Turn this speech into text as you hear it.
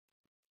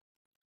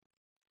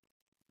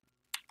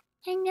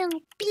Hello,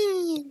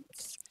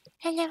 beans.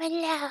 Hello,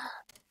 hello.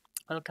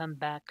 Welcome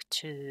back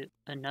to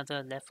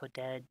another Left 4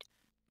 Dead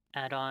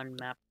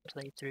Addon-Map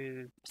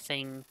playthrough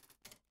thing.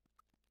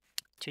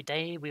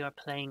 Today we are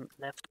playing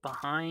Left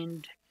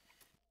Behind,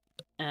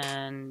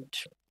 and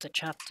the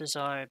chapters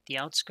are the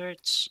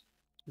outskirts,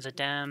 the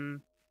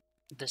dam,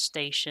 the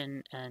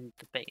station, and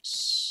the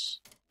base.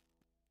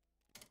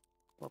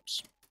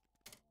 Whoops.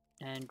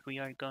 And we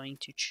are going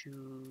to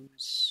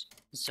choose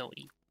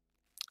Zoe.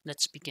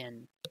 Let's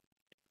begin.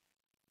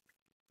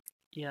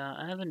 Yeah,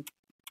 I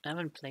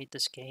haven't played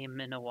this game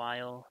in a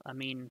while. I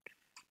mean,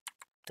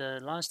 the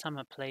last time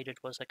I played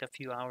it was like a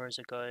few hours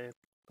ago,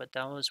 but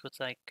that was with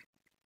like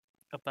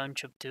a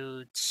bunch of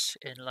dudes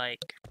in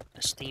like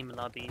a Steam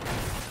lobby.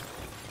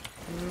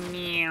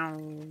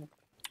 Meow.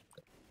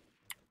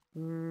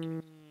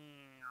 Meow.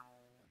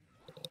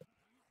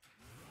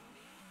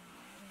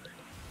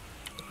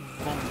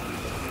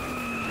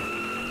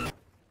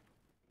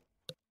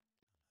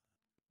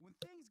 When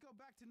things go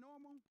back to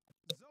normal,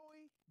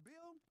 Zoe,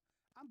 Bill,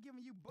 I'm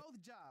giving you both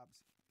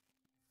jobs.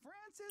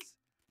 Francis,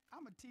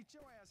 I'm gonna teach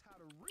your ass how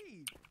to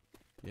read.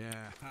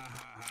 Yeah, ha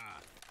ha ha.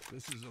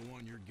 This is the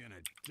one you're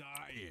gonna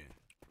die in.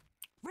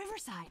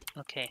 Riverside.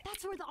 Okay,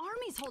 That's where the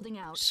army's holding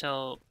out.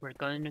 so we're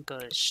going to go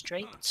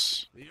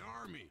straight. The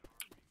army.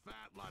 Fat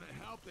lot of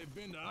help they've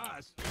been to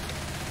us. They're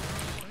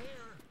all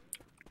here.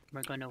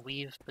 We're going to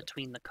weave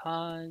between the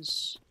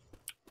cars.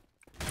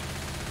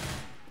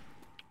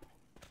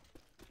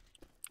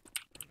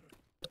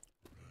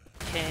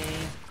 Okay,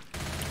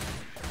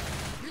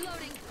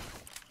 Reloading.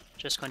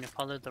 just going to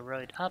follow the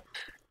road up.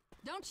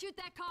 Don't shoot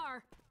that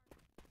car.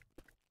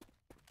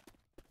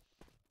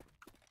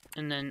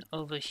 And then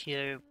over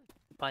here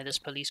by this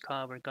police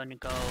car, we're going to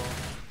go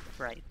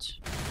right.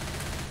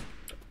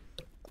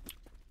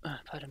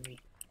 Pardon me.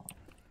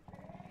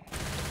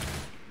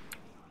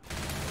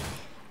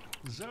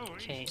 Zoe.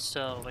 Okay,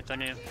 so we're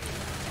going to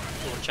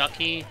go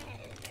jockey.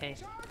 Okay,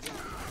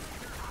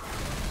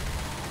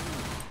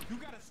 You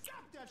gotta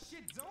stop that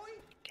shit, Zoe!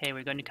 okay,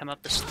 we're going to come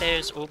up the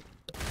stairs. Oh.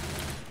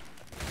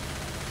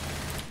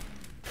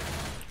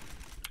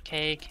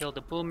 Okay, kill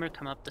the boomer,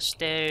 come up the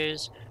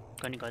stairs.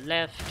 Going to go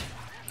left.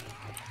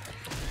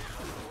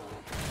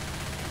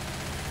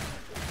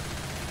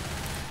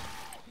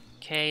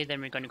 Okay,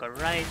 then we're going to go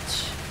right.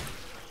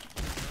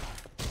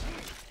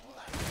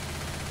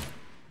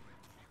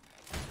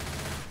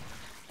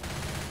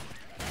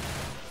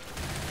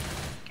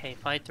 Okay,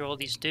 fight through all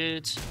these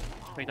dudes.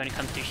 We're going to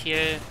come through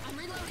here, I'm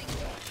reloading.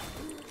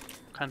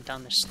 come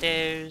down the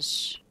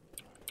stairs.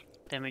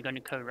 Then we're going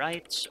to go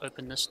right,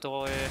 open this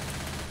door.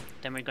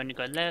 Then we're going to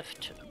go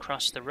left,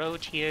 across the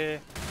road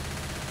here.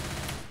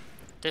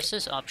 This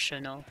is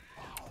optional,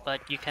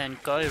 but you can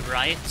go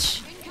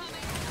right.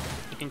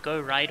 Incoming. You can go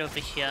right over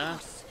here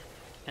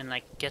and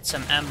like get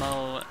some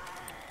ammo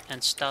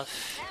and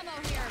stuff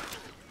Ammo here.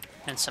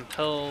 and some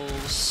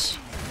pills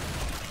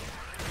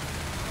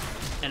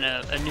and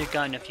a new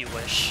gun if you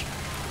wish.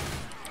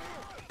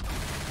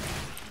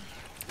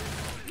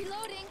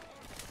 Reloading.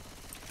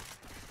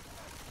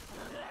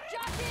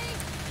 Jockey.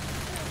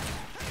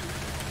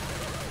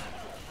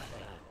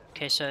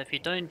 Okay, so if you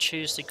don't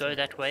choose to go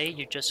that way,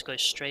 you just go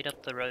straight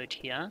up the road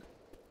here.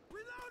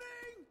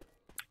 Reloading!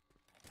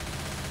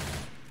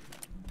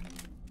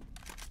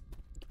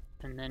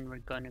 And then we're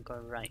gonna go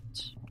right.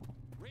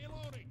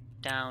 Reloading.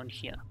 Down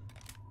here.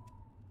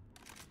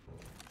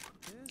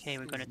 Okay,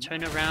 we're gonna This is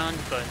turn not- around,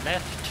 go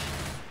left.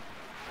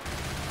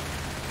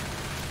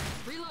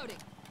 Reloading.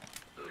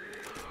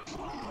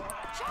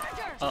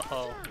 Charger.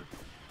 Uh-oh.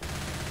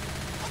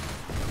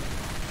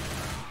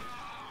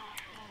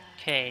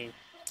 Okay,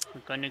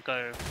 we're gonna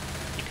go...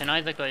 You can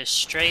either go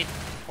straight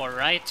or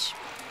right.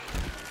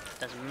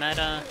 Doesn't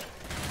matter.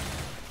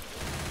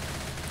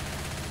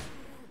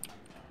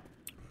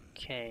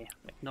 Okay,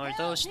 ignore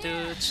those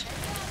dudes.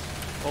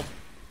 Oh.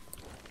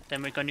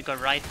 Then we're gonna go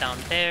right down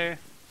there.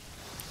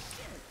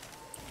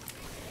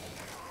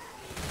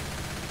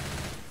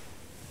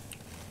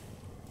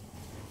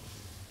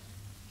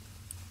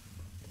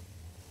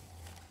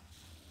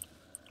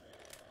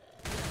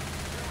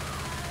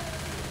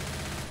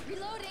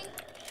 Reloading.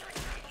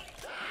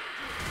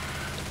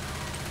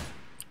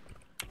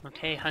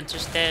 Okay,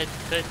 Hunter's dead.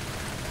 Good.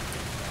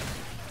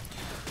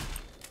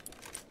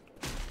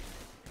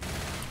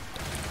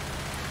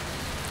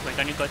 We're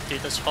gonna go through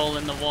this hole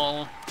in the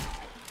wall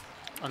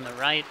on the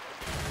right.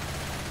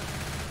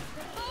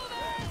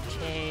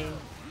 Okay.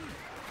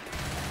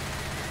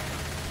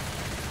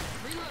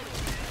 Reloading.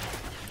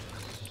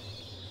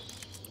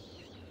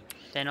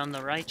 Then on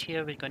the right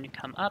here, we're going to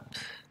come up.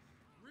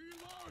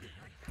 Reloading.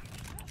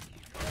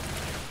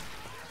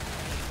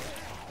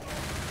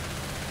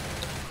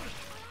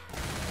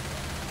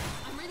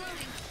 I'm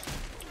reloading.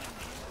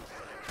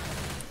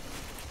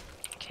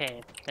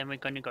 Okay, then we're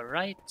going to go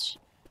right.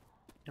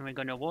 And we're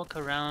going to walk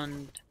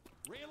around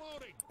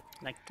Reloading.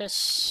 like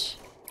this.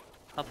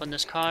 Hop on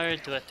this car,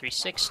 do a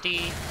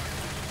 360.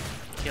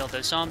 Kill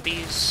the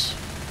zombies.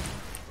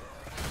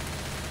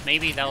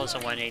 Maybe that was a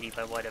 180,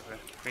 but whatever.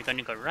 We're going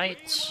to go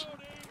right.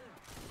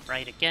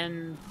 right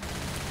again.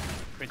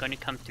 We're going to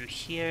come through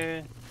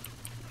here.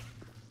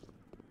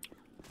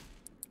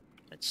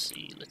 Let's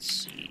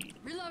see.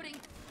 Reloading.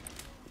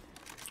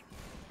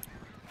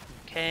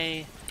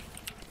 Okay.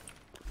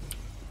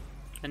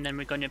 And then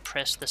we're going to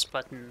press this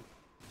button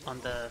on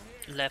the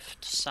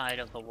left side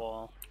of the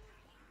wall.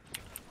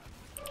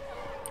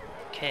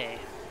 Okay.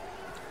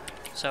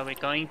 So we're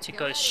going to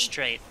go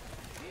straight.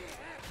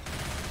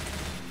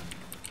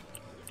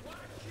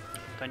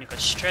 Going to go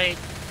straight.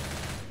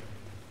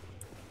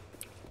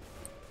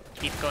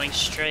 Keep going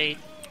straight.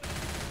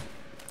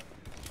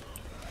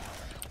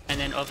 And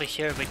then over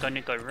here we're going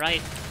to go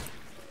right.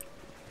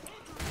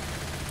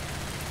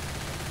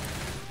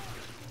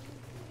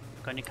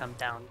 Going to come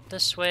down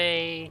this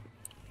way.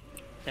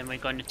 Then we're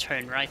going to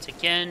turn right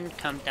again,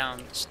 come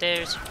down the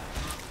stairs.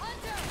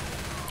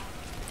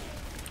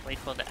 Wait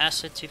for the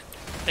acid to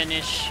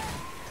finish.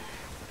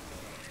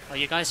 Are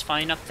you guys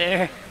fine up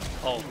there?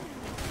 Oh,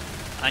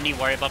 I need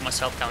to worry about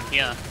myself down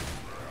here.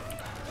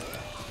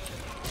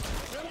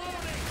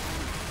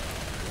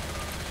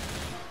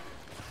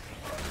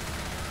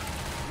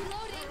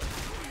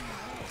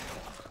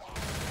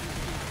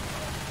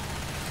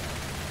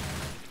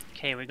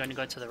 Okay, we're going to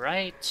go to the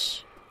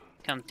right,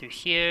 come through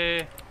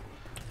here,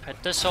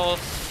 cut this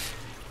off,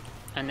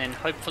 and then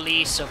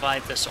hopefully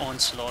survive this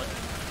onslaught.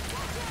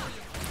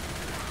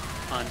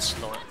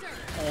 Onslaught.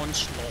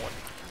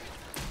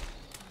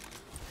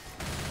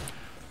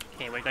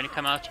 Okay, we're going to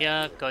come out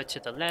here, go to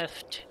the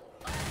left.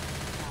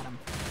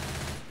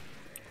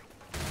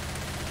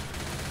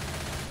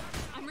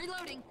 I'm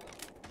reloading.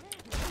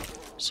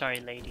 Sorry,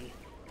 lady.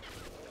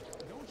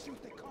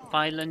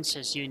 Violence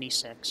is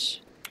unisex.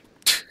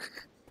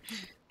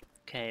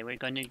 Okay, we're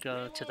going to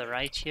go to the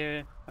right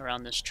here,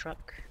 around this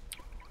truck.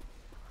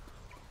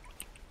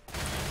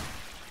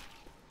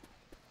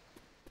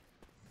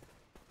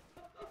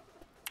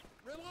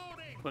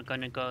 We're going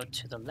to go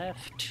to the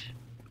left.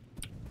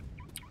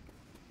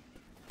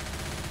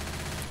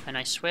 And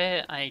I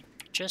swear I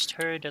just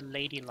heard a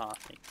lady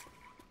laughing.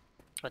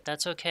 But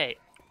that's okay.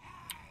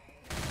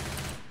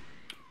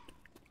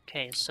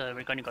 Okay, so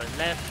we're going to go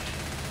left.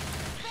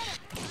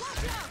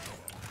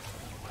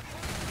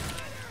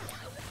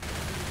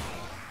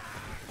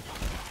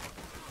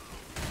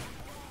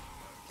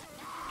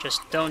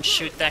 Just don't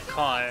shoot that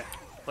car.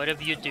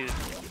 Whatever you do,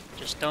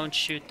 just don't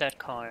shoot that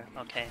car.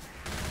 Okay.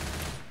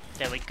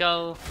 There we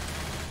go.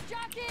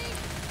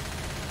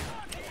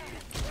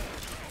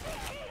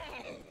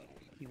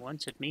 He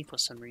wanted me for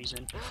some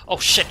reason. Oh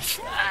shit!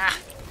 Ah!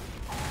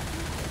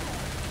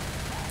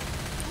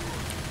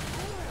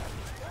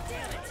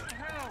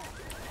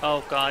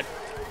 Oh god.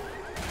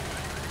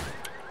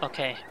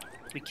 Okay.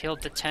 We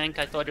killed the tank.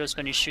 I thought it was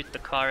going to shoot the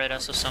car at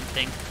us or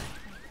something.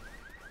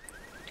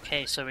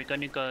 Okay, so we're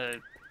going to go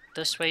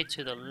this way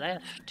to the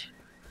left.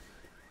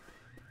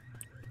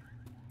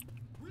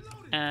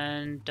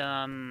 And,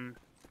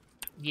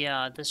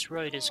 yeah, this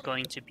road is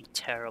going to be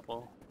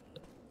terrible.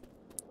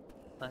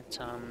 But,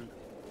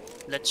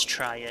 let's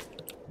try it.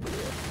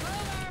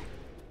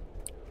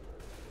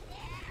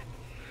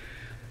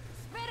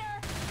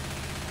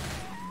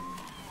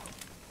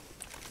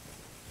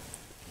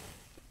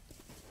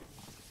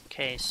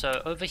 Okay,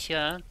 so over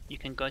here, you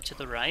can go to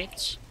the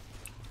right,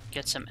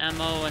 get some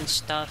ammo and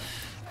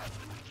stuff.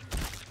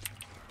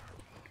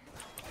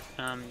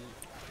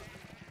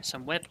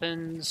 Some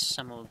weapons,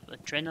 some of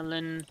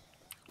adrenaline.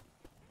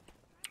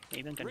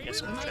 Maybe I'm gonna get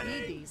some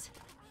adrenaline.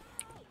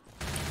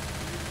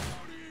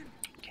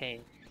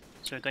 Okay,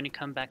 so we're going to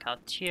come back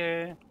out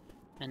here,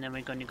 and then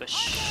we're going to go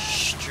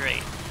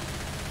straight.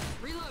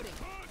 Reloading.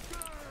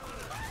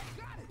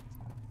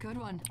 Good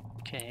one.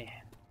 Okay.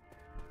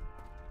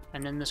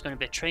 And then there's going to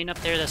be a train up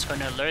there that's going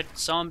to alert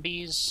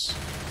zombies.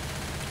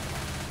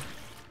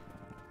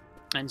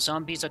 And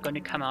zombies are going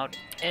to come out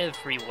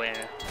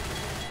everywhere.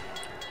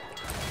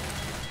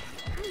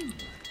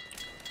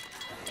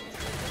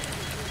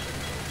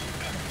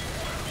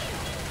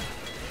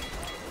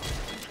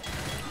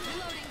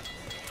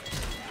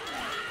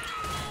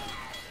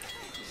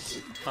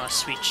 Oh,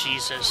 sweet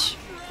Jesus.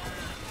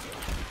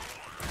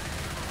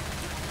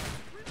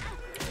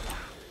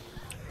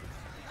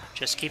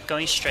 Just keep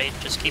going straight,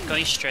 just keep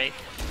going straight.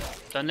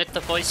 Don't let the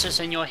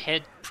voices in your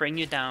head bring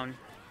you down.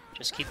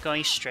 Just keep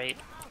going straight.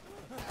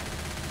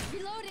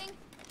 Reloading.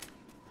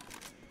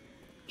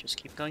 Just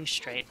keep going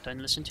straight, don't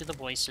listen to the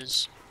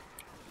voices.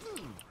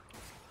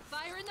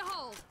 Fire in the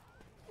hole.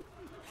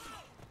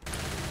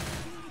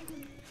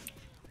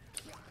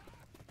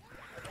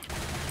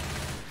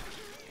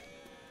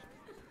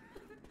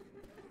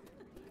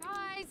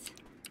 Guys.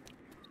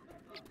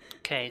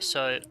 Okay,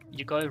 so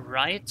you go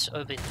right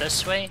over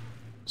this way.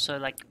 So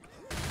like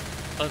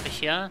over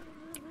here,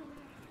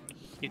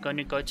 you're going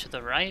to go to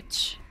the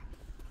right.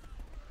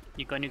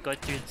 You're going to go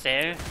through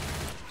there.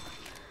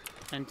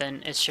 And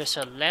then it's just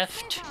a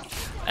left.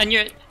 And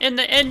you're in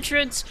the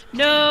entrance!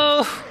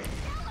 No!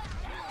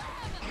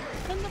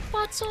 And the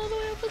bot's all the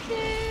way over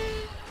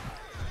there!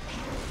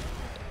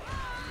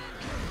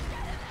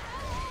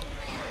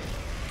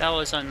 That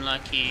was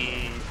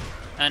unlucky.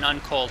 and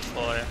uncalled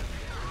for.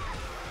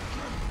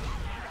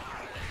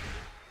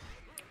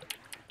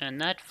 And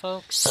that,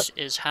 folks,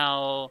 is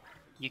how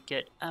you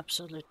get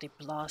absolutely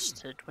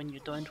blasted when you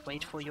don't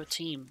wait for your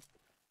team.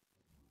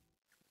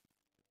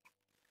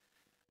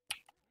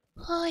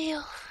 Oh,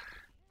 yeah.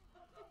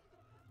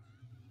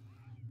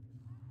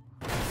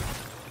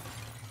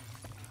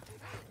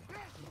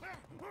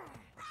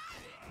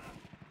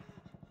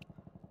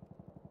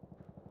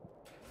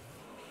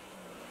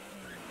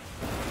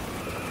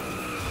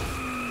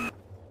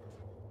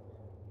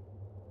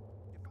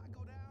 If I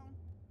go down,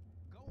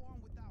 go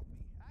on without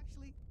me.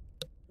 Actually,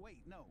 wait,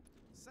 no.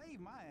 Save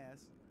my ass.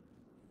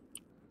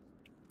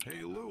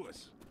 Hey,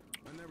 Lewis.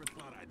 I never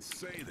thought I'd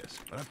say this,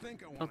 but I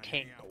think I want to Okay,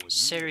 hang out with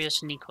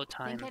serious Nico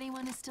time. Think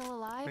anyone is still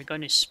alive? We're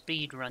going to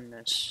speed run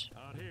this.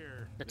 Out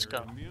here, Let's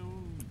they're go.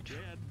 immune,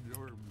 dead,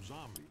 or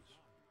zombies.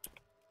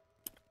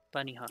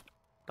 Bunny hop.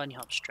 Bunny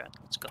hop strat.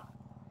 Let's go.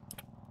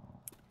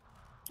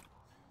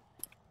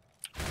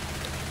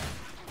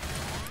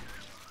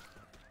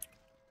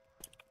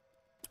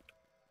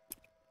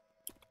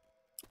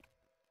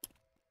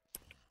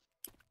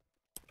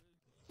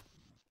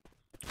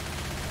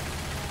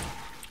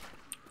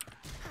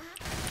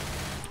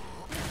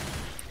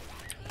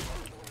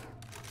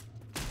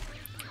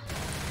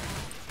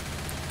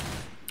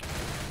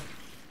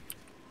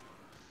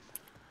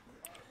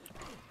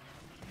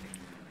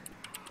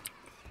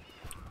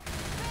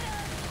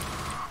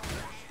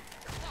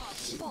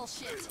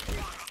 Bullshit.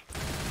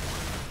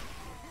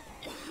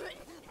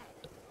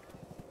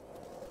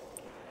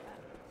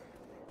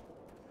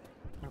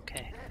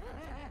 Okay.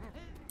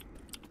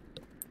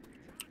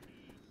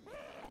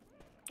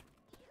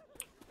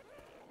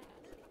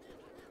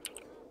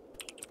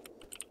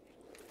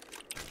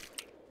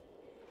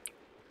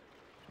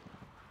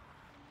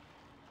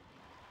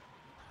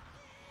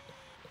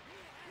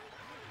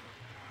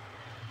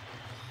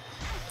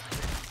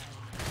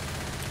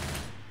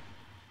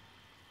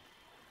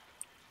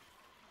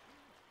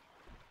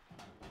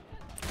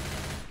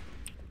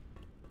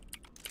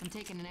 I'm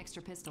taking an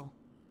extra pistol.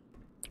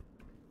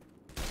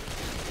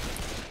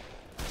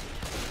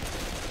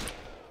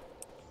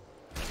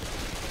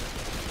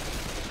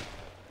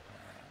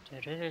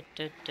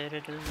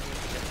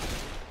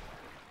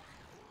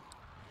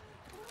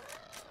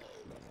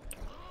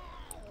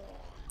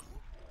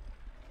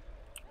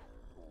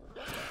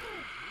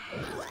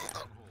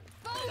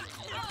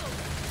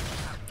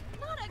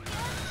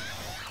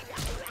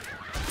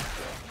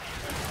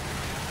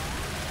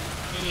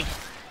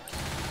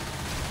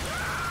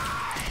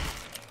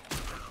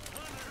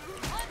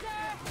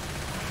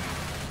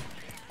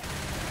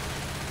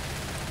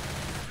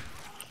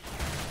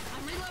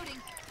 I'm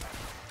reloading.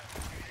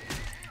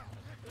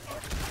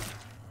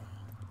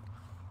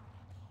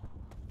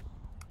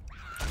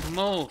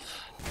 Move.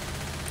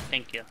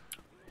 Thank you.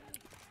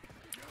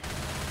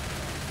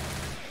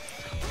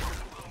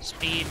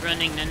 Speed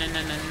running. Na na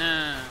na na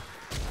na.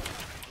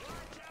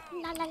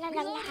 La la la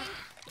la la.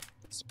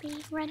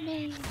 Speed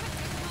running.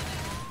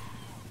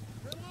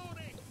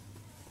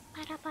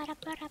 Para para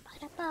para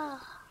para para.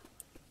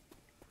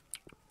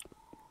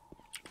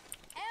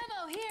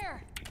 Ammo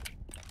here.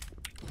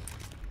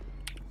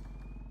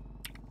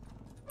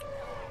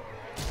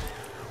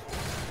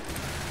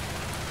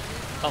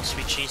 Oh,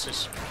 sweet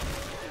Jesus.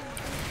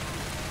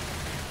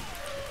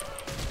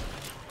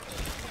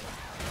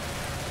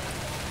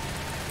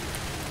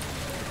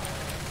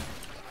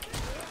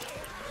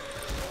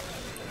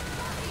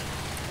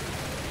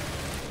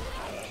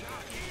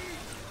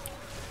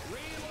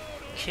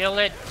 Kill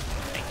it.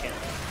 Thank you.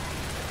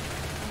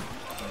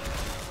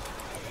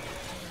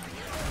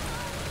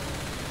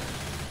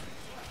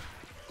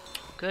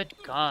 Good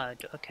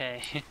God.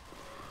 Okay.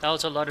 That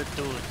was a lot of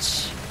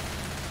dudes.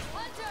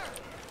 Hunter.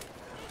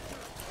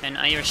 And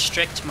I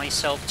restrict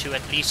myself to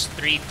at least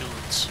 3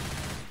 dudes.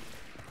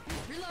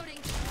 Reloading.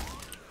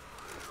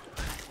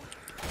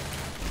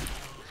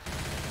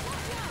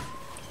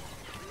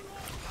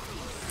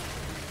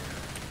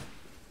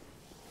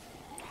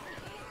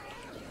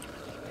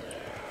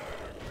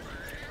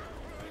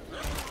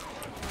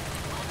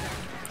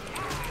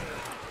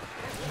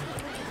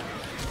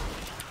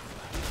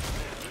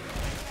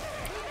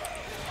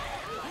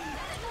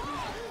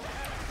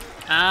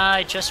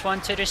 I just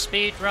wanted to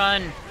speed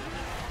run.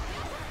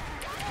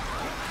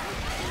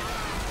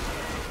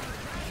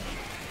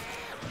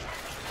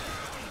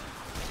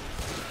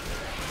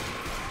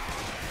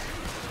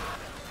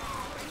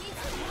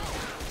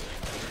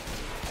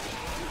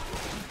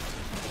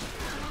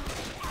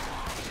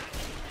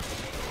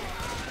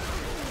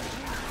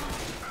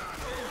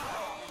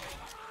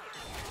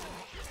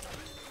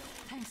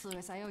 Thanks,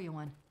 Lewis. I owe you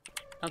one.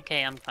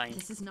 Okay, I'm fine.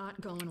 This is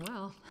not going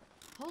well.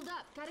 Hold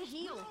up. Gotta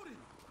heal.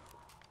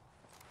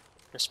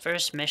 This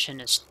first mission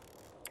is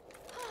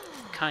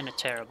kind of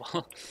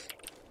terrible.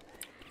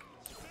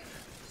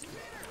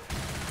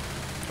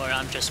 Or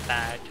I'm just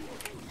bad.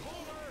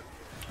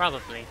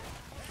 Probably.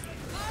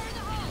 Fire in the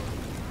hole.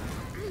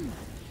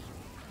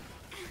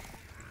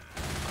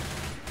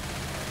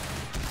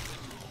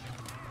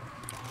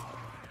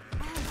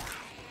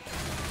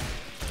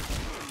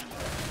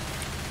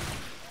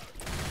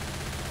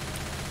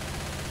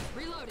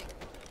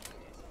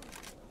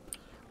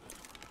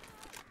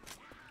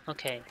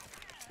 Okay.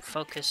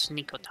 Focus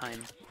Nico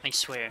time. I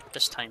swear,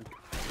 this time.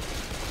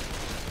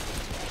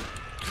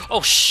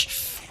 Oh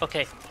shh!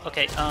 Okay,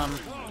 okay,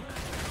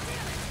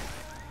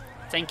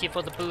 thank you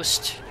for the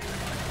boost.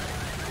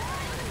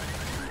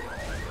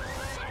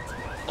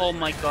 Oh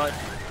my god.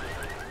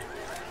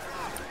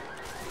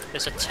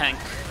 There's a tank.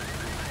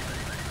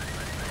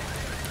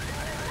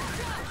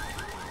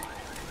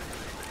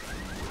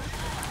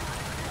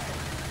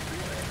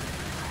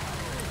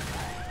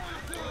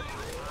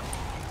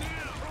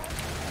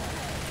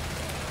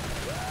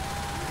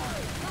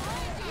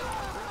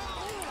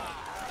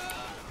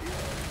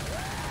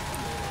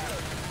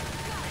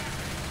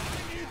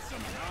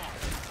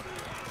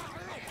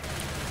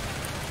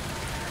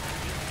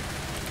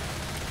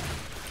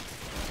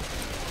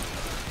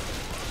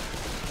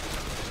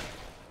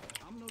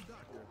 I'm no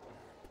doctor,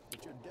 but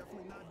you're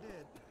definitely not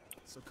dead.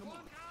 So come on.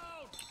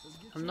 Let's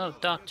get I'm you no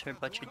out. doctor,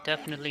 but you're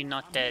definitely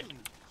not dead.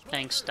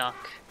 Thanks, Doc.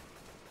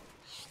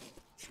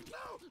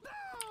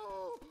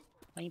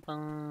 Bye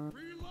bye.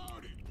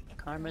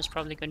 Karma's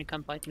probably gonna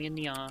come bite me in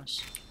the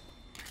ass.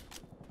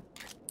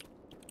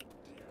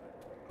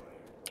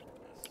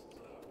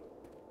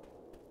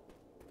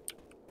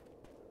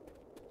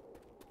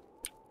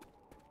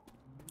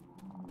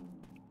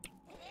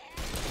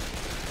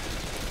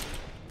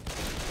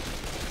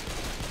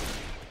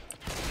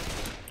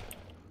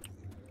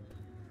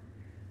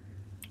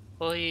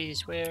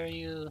 Boys, where are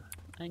you?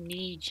 I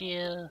need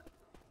you.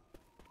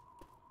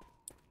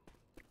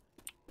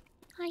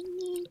 I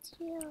need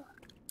you.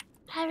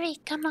 Hurry,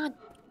 come on.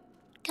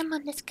 Come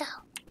on, let's go.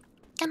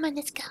 Come on,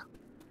 let's go.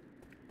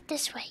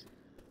 This way.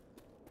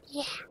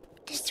 Yeah,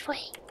 this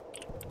way.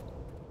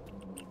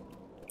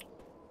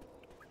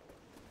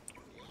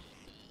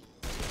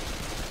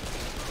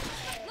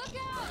 Look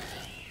out!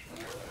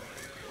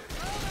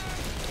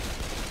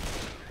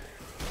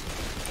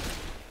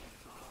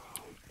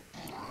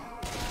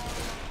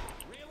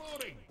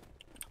 Reloading.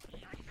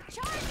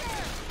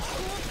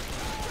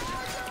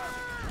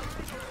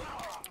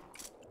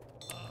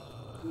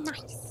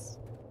 Nice.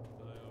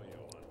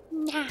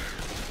 Now.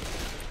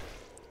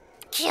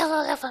 Kill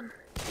all of them.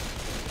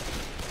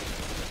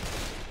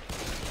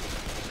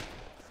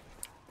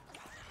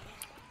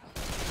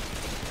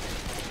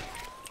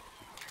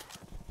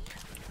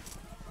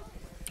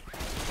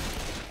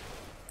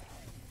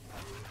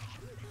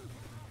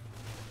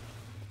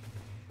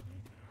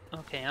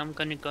 Okay, I'm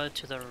gonna go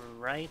to the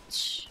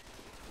right.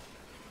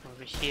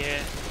 Over here.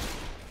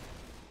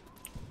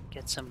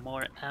 Get some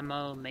more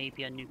ammo,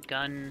 maybe a new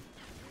gun.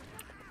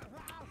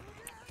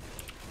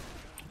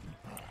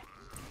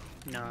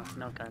 No,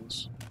 no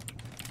guns.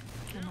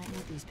 I might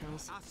need these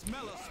pills. I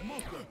smell a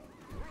smoker.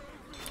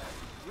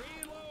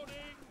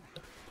 Reloading.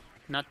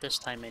 Not this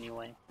time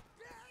anyway.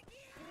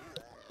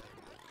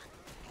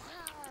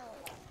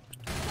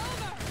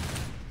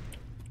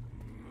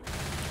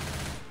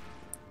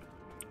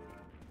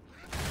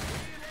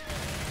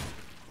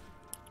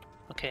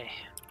 Okay.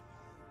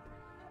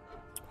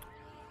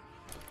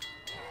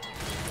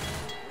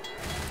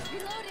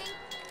 Reloading.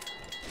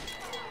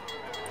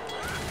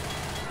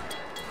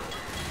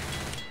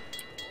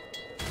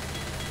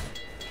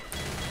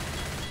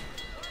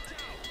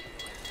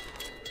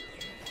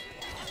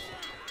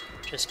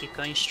 Just keep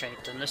going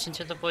straight. Don't listen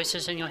to the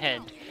voices in your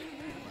head.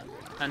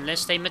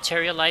 Unless they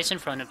materialize in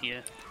front of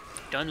you.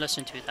 Don't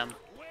listen to them.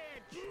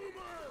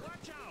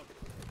 Watch out.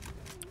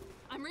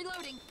 I'm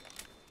reloading.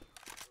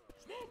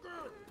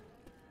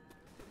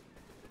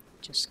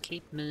 Just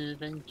keep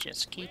moving,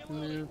 just keep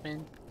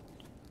moving.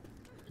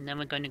 And then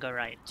we're going to go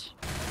right.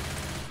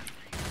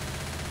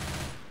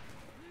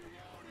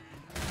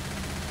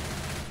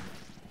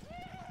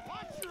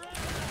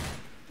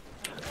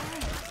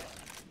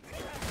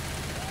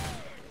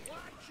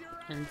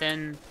 And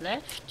then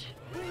left.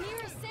 We're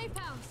near a safe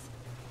house.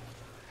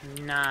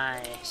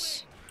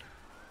 Nice.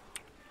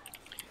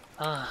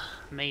 Ah,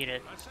 made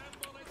it.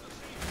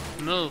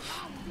 Move.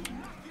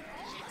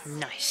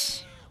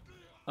 Nice.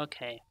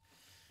 Okay.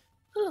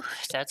 Whew,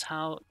 that's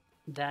how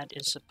that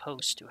is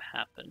supposed to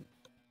happen.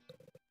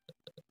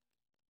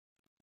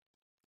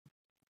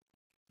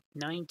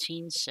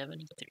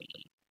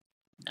 1973.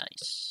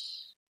 Nice.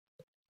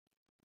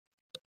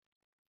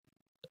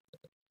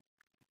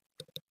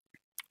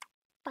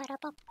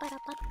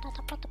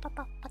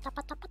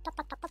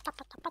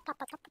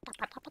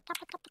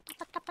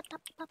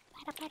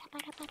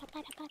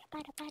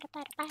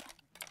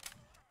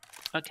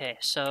 Okay,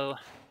 so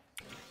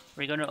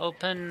we're gonna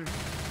open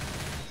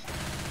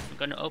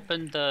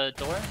the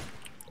door.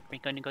 We're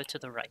gonna go to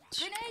the right.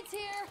 Grenades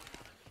here.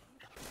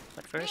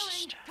 But first,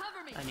 Healing,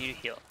 cover me. I need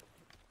to heal.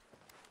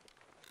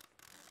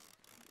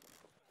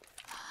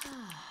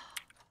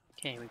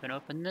 Okay, we're gonna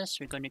open this.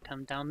 We're gonna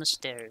come down the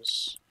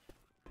stairs.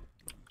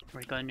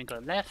 We're going to go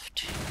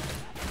left.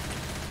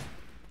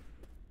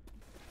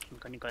 I'm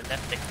going to go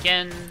left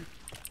again.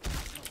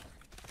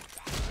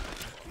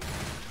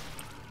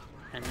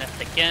 And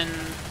left again.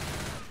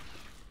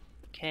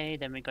 Okay,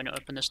 then we're going to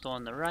open this door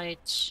on the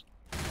right.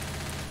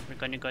 We're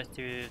going to go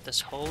through this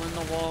hole in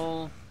the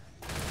wall.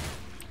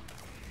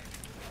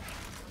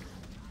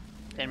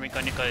 Then we're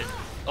gonna go...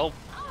 Oh!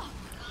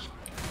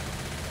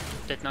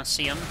 Did not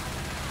see him.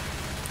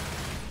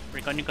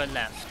 We're gonna go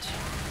left.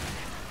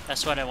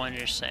 That's what I wanted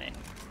to say.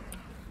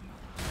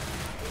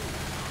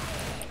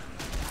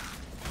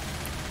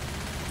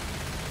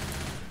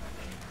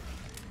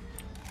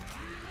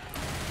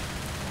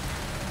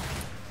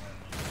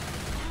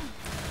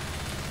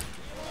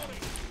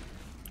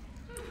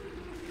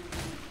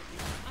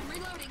 I'm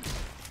reloading.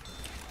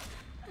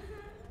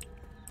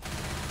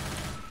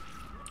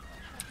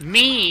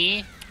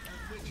 Me?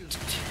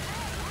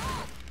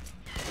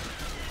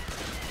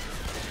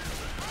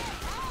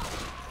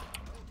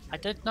 I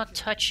did not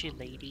touch you,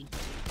 lady.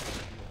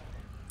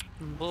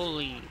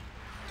 Bully.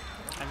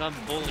 I got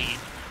bullied.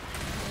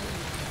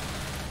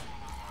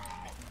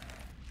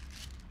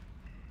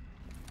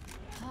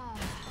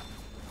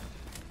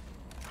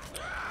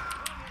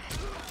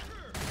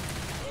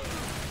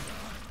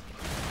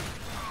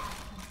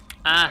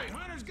 Ah, Hey,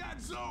 Hunter's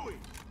got Zoe!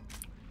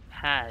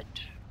 had.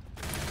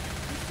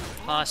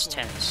 Past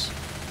tense.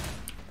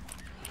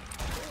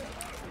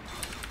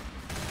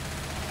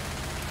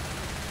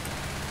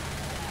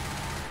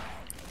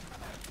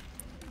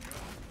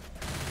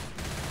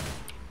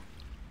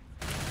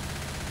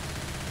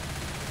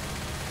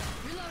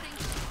 Reloading.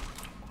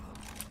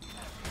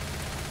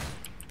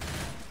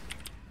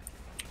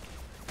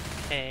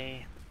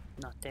 Okay,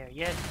 not there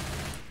yet.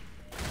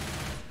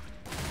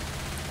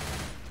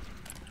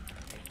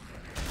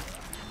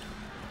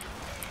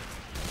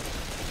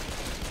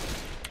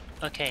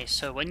 Okay,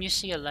 so when you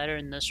see a ladder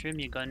in this room,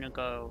 you're gonna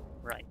go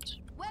right.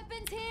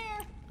 Weapons here.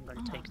 I'm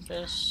gonna take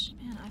this.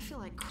 Man, I feel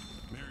like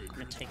Merry I'm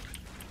gonna Christmas. take...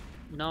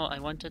 No, I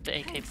wanted the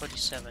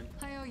AK-47.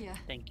 I owe ya.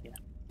 Thank you.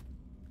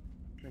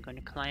 We're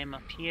gonna climb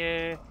up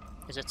here.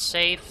 Is it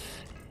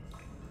safe?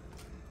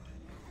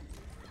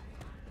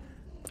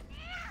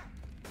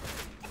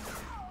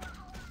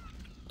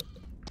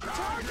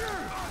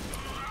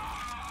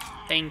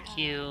 Thank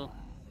you.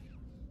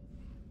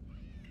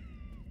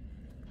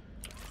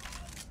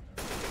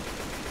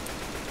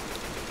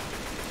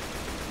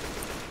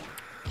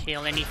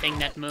 Kill anything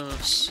that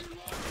moves.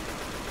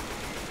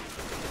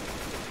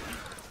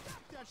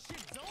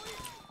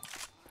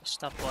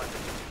 Stop what?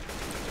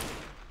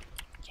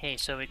 Okay,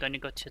 so we're gonna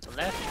go to the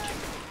left.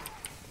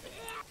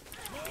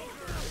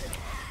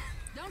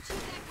 Don't shoot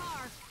that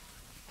car.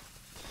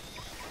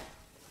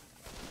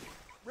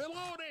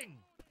 Reloading!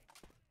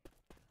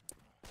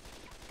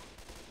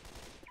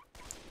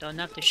 Don't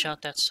have to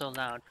shout that so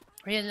loud.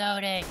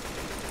 Reloading!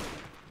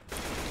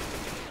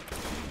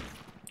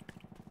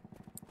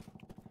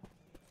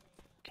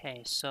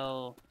 Okay,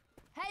 so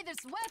Hey, there's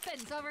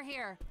weapons over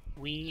here.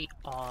 we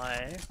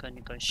are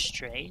gonna go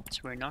straight.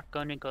 We're not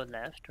gonna go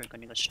left, we're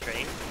gonna go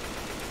straight.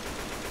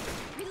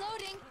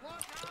 Reloading.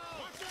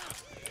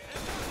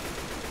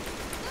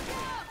 Look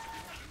out!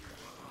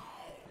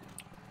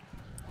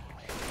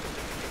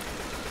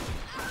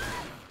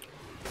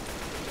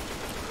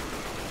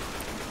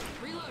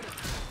 Reloading.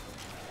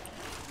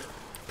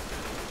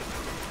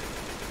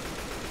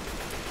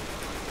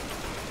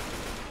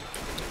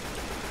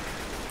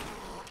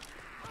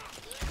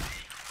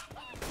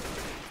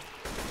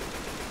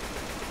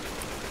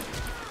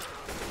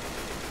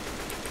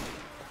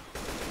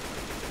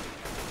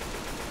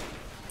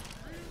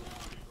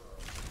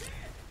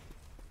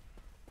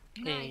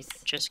 Okay, Nice.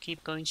 just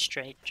keep going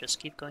straight, just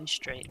keep going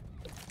straight.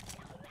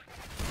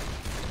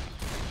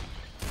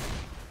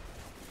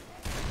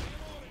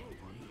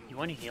 You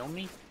wanna heal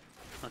me?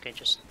 Okay,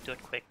 just do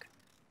it quick.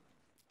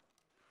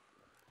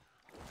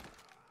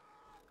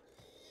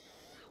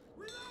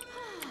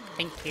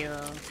 Thank you.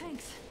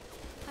 Thanks.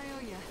 I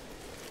owe ya.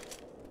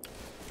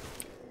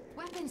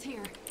 Weapons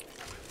here.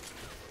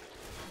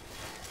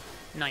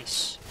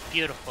 Nice.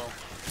 Beautiful.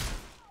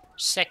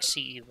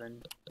 Sexy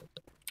even.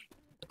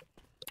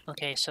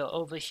 Okay, so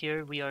over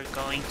here we are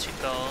going to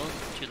go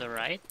to the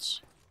right.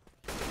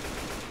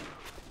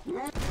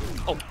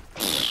 Oh.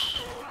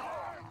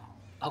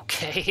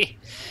 Okay. Hey,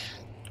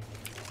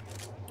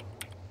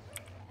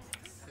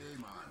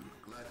 man.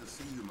 Glad to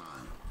see you,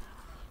 man.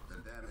 The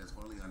dam is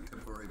only on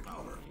temporary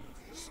power.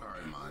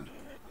 Sorry, man.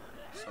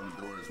 Some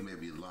doors may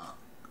be locked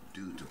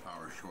due to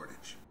power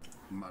shortage.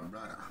 My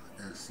brother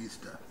and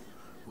sister,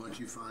 once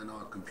you find all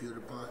computer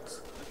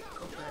parts,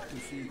 come back to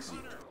fix it.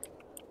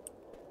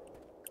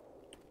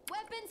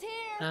 Weapons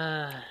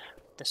here.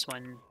 This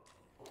one.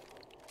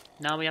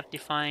 Now we have to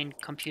find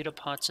computer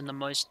parts in the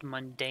most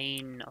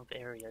mundane of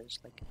areas,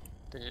 like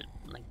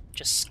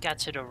just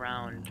scattered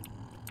around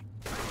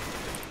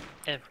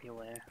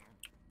everywhere.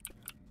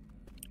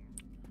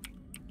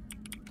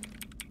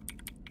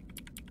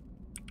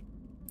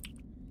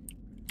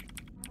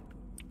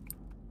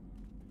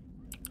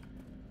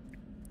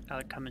 I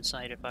would come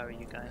inside if I were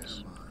you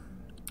guys.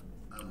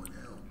 I would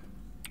help,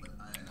 but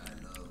I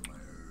love my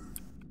herb.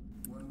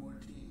 One more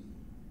thing.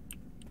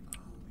 I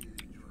hope you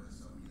enjoy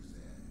some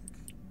music.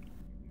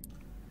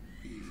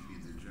 Peace be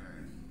the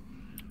journey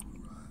who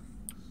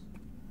runs.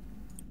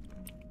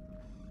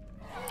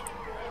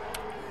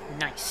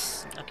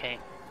 Nice. Okay.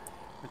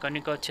 We're gonna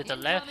go to the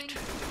left.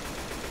 Incoming.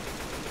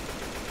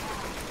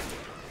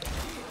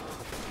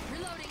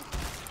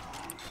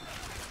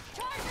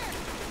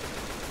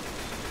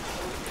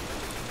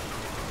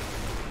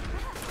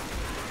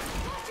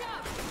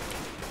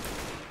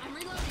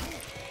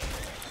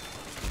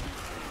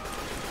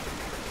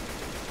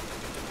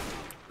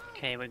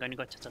 Okay, we're going to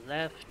go to the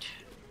left,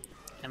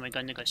 and we're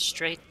going to go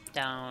straight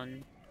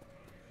down.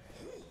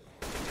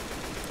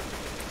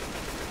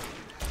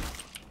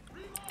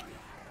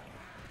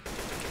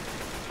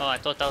 Oh, I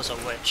thought that was a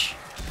witch.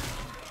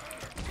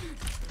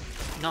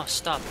 No,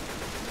 stop.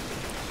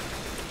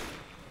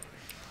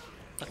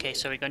 Okay,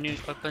 so we're going to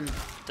open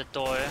the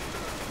door.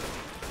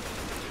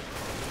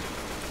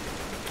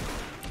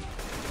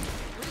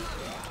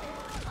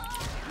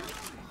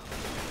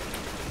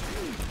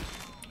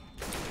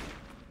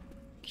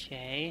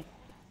 Okay.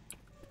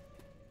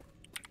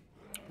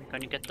 We're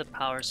going to get the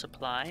power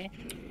supply.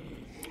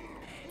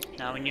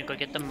 Now we need to go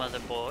get the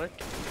motherboard.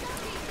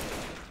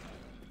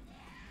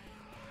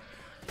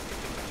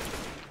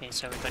 Okay,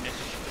 so we're going to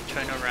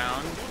turn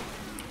around.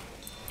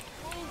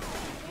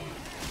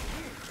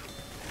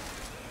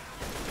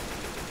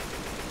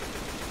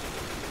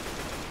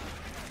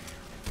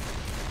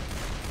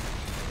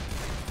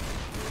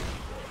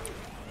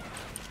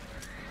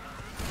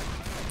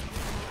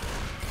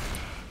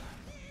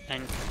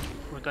 And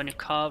we're going to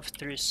carve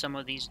through some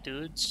of these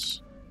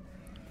dudes.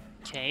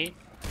 Okay,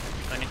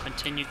 we're going to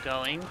continue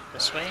going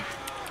this way.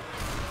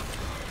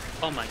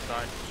 Oh my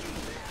god.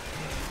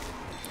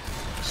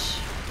 It's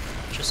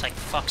just like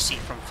Foxy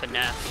from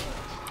FNAF.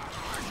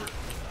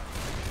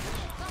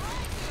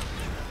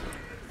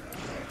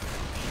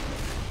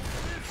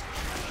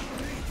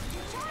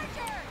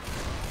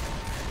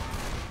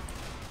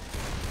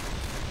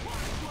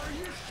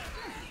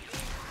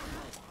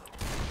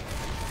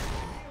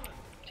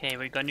 Okay,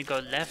 we're going to go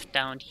left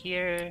down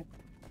here.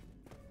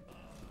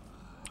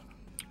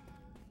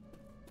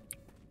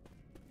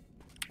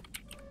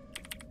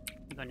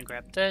 We're going to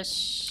grab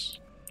this.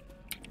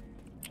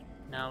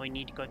 Now we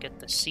need to go get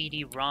the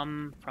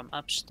CD-ROM from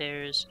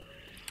upstairs.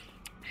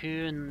 Who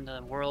in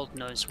the world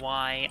knows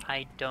why?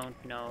 I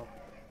don't know.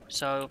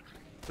 So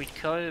we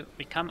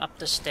come up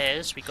the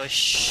stairs, we go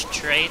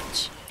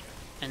straight,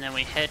 and then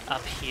we head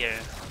up here.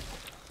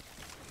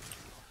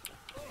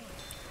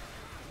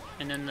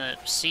 And then the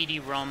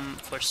CD-ROM,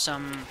 for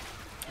some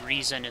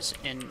reason, is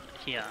in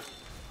here.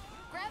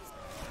 Grabs,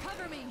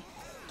 cover me.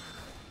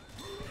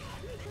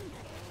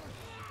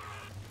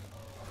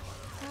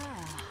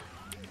 Ah.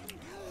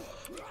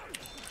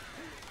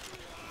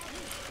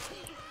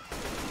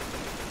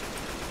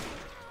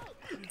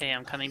 Okay,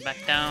 I'm coming back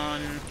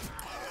down.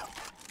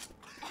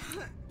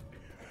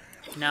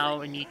 Now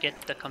when you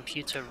get the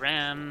computer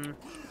RAM,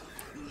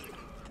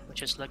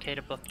 which is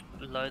located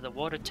below the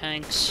water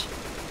tanks.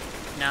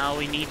 Now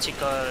we need to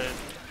go...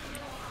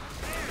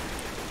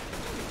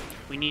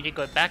 We need to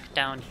go back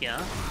down here.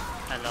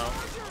 Hello.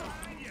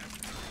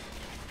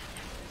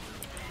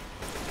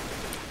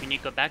 We need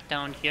to go back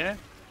down here.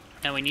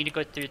 And we need to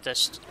go through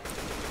this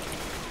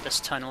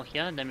tunnel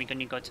here. Then we're going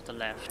to go to the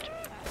left.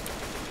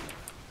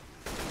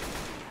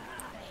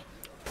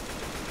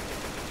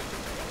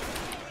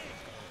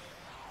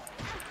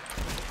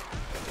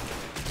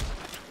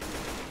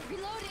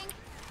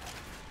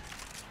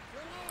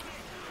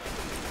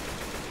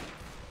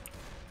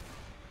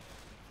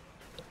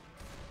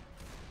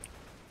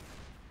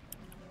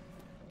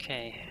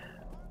 Okay.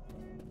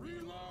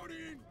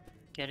 Reloading.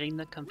 Getting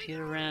the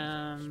computer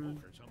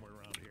RAM. Somewhere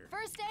around here.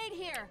 First aid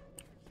here.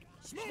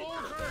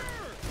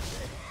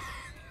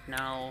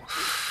 Now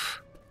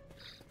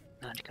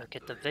to go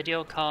get the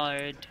video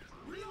card.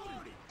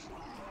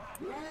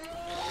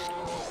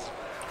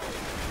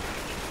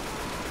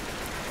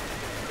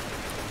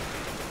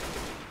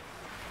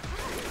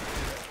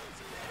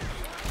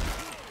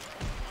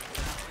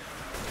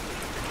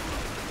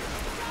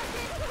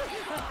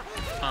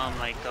 Oh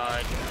my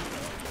god.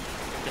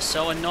 It's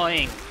so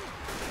annoying.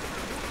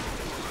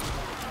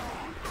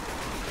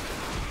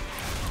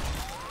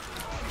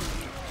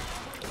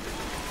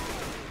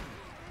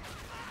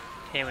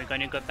 Okay, we're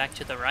going to go back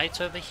to the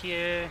right over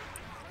here.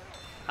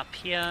 Up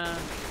here.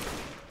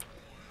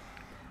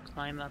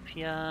 Climb up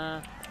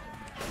here.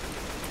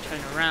 Turn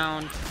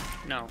around.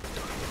 No.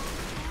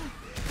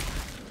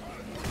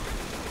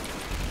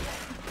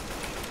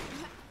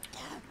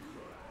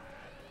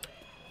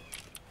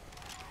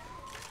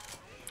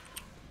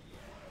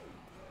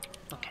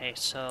 Okay,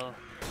 so...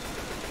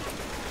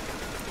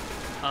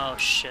 Oh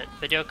shit.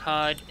 Video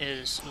card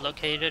is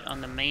located on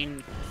the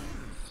main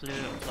floor.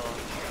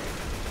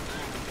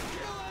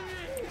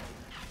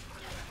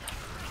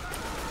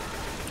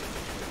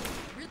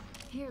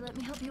 Here, let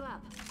me help you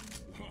up.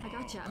 I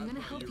gotcha. I'm gonna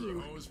help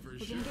you. We're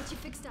gonna get you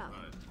fixed up.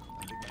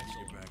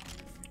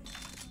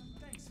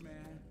 Thanks,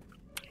 man.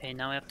 Okay,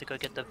 now we have to go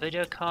get the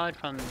video card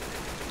from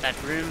that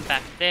room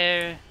back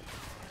there.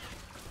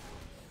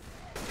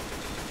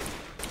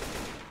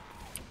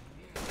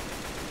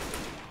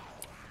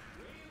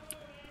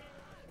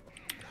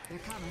 They're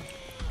coming.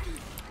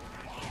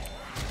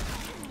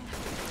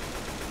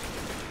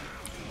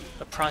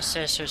 The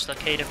processor is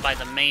located by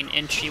the main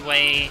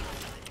entryway.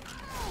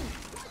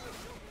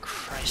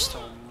 Christ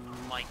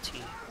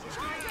almighty.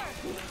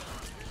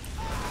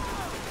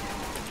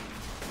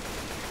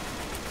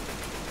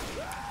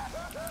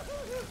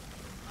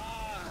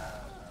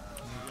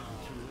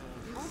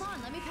 Hold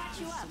on, let me patch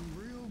you up.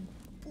 Real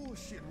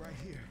bullshit right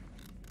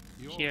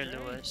here. Here,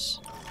 Lewis.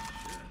 I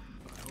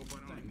hope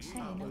I don't need Hey,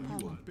 I'll no owe you a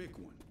problem. big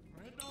one.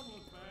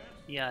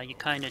 Yeah, you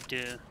kind of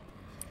do.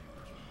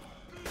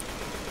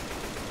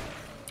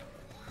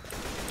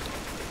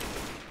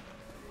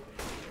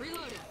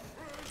 Reloading.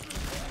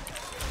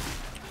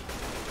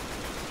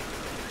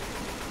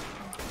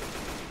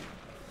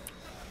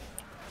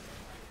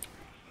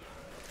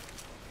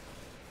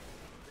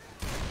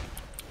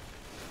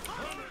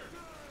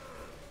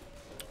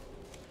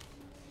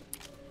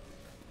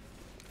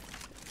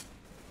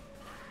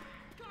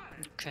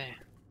 Okay,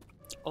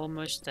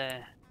 almost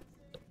there.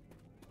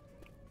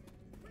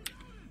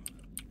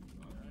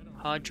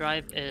 Hard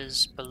drive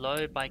is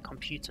below by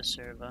computer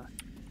server.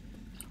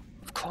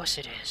 Of course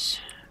it is.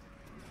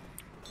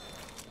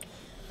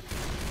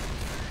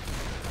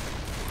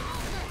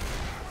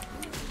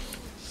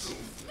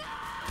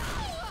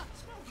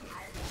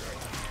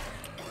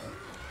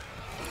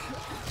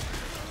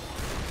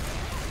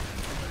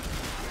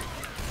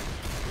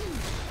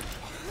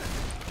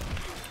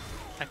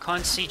 I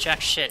can't see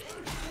jack shit.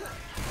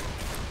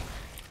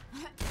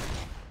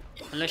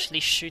 I'm literally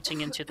shooting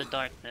into the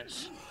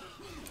darkness.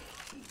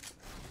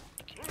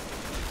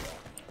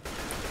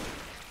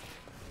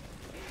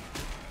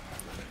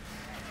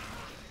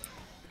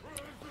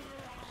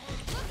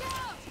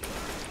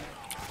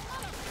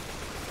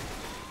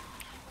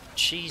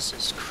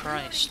 Jesus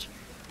Christ.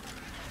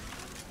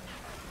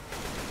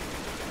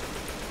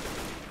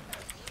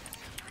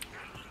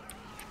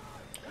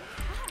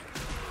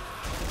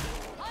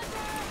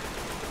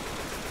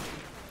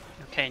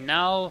 Okay,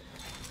 now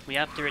we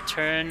have to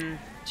return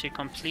to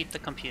complete the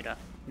computer.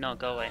 No,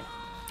 go away.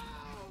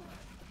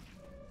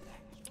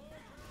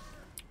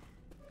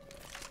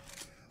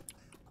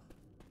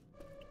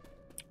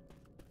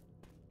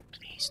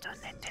 Please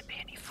don't let there be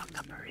any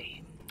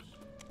fuckery.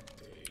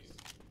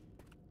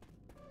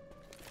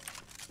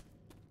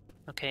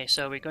 Okay,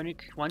 so we're going to,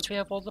 once we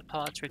have all the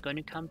parts, we're going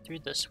to come through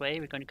this way.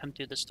 We're going to come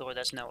through this door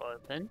that's now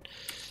open.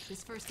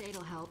 This first aid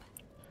will help.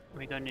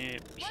 We're going to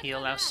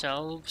heal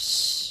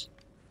ourselves.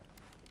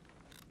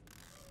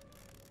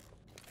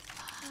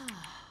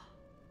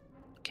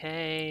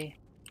 Okay.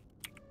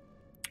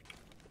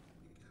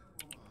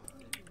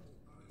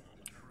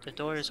 The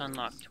door is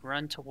unlocked.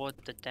 Run toward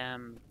the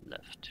damn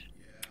lift.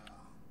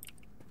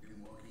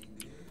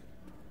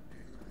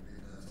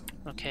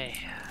 Okay.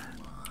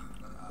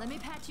 Let me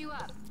patch you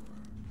up.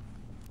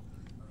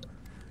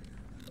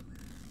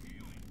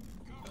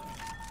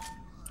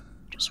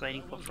 Just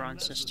waiting for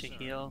Francis to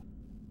heal.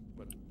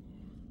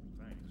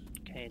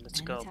 Okay,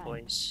 let's go, Anytime.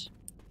 boys.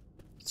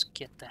 Let's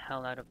get the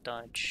hell out of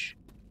Dodge.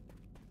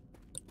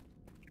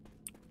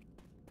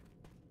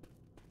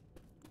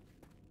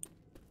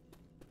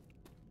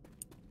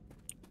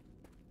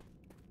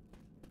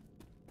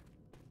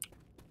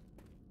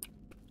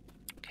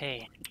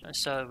 Okay,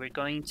 so we're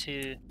going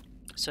to,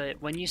 so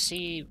when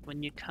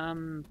you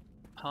come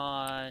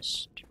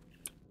past,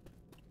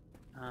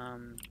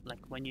 like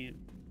when you,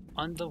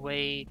 on the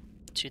way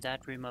to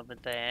that room over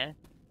there,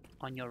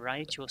 on your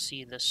right you'll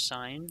see this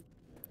sign.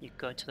 You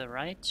go to the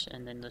right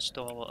and then this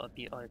door will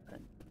be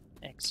open.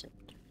 Exit.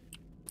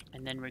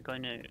 And then we're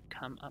going to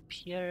come up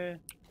here.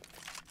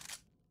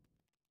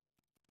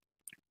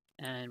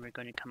 And we're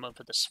going to come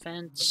over this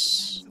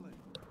fence.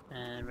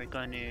 And we're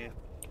going to,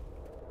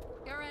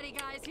 Get ready,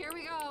 guys. Here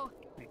we go.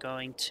 we're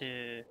going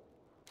to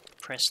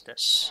press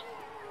this.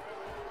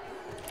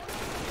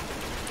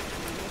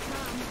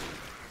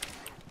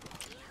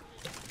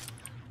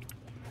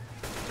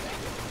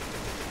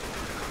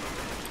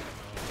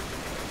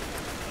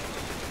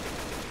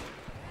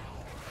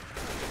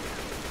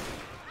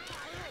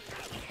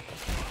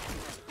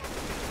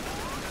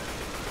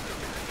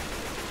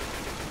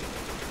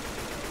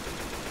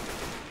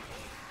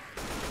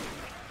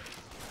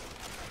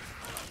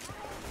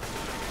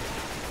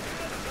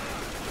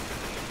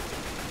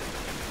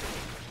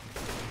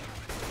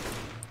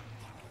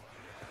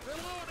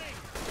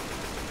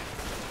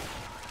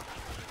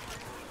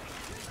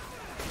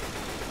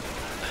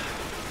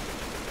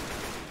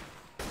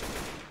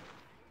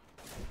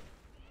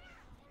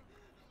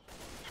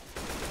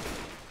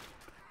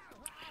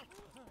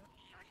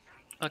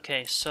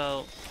 Okay,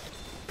 so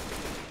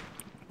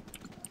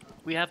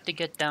we have to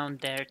get down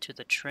there to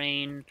the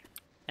train,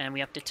 and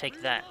we have to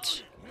take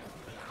that.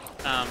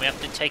 We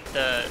have to take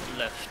the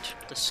lift,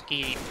 the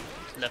ski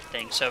lift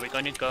thing. So we're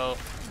going to go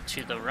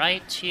to the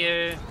right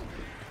here.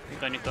 We're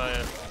going to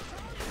go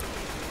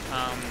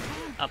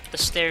up the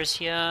stairs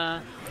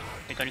here.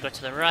 We're going to go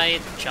to the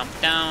right, jump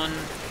down.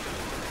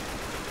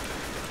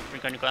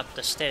 We're going to go up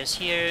the stairs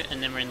here,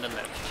 and then we're in the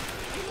lift.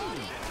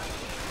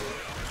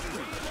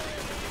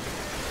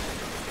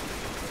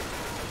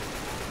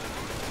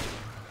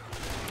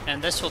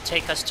 And this will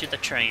take us to the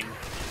train.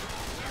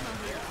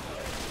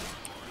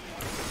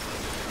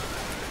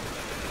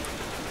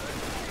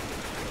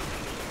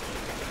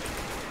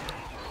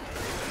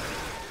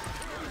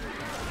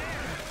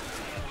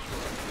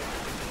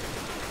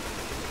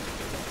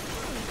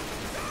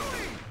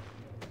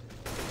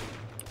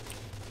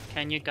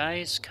 Can you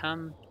guys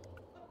come?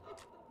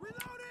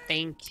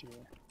 Thank you.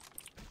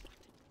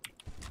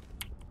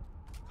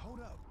 Hold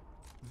up.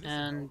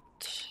 And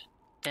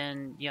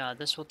then, yeah,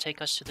 this will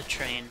take us to the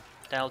train.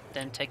 That'll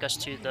then take us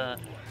to the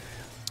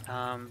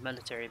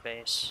military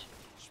base.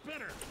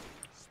 Spinner!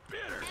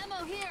 Spinner!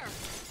 Ammo here!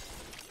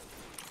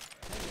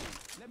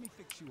 Let me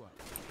fix you up.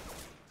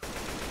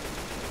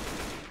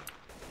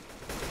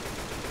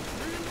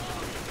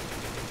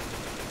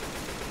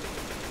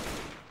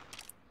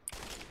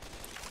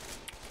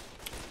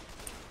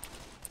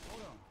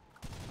 Hold on. I'm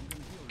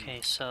gonna heal you. Okay,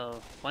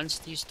 so once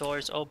these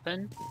doors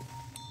open,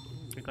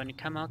 we're going to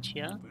come out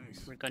here.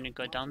 We're going to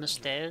go down the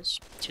stairs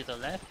to the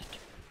left.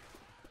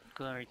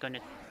 We're going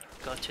to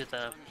go to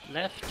the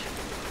left.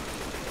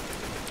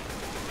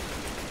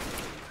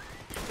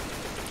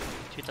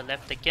 To the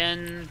left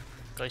again.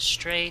 Go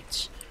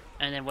straight.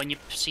 And then when you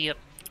see a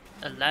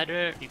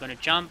ladder, you're going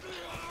to jump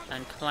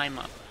and climb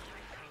up.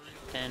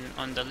 Then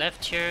on the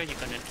left here, you're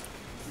going to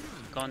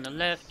go on the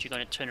left. You're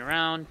going to turn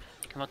around.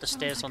 Come out the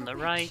stairs on the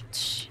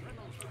right.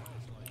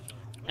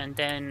 And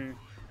then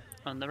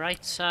on the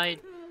right side,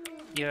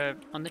 you're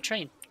on the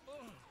train.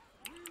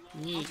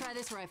 I'll try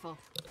this rifle.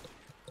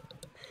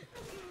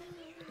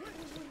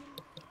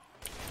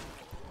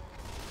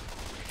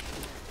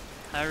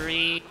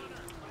 Hurry.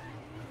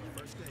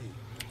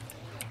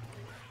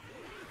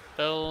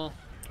 Bill.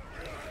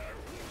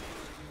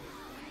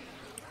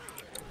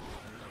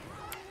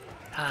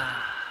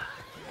 I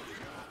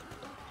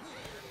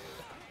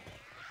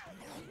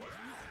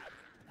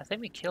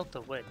think we killed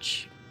the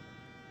witch.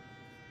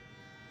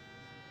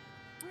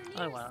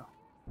 Oh wow.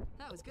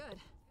 That was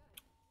good.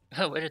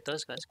 Oh, where did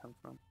those guys come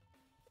from?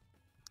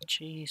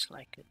 Jeez,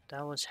 like it.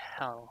 That was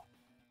hell.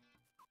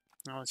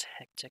 That was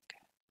hectic.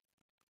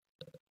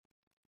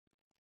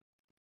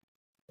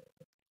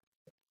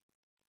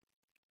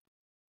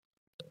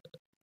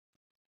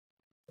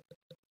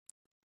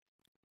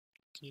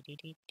 You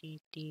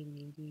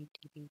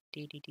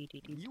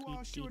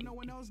all sure no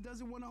one else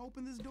doesn't want to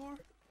open this door?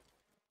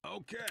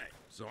 Okay,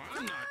 so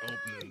I'm not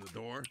opening the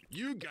door.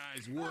 You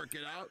guys work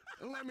it out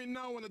and let me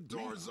know when the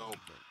door's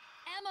open.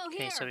 Ammo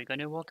Okay, here! so we're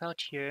gonna walk out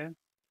here.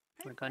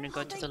 We're gonna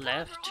go to the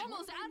left. We're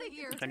almost out of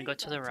here! We're gonna go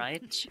to the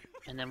right,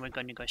 and then we're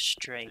gonna go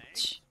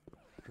straight.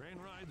 Train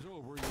ride's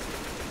over. Are you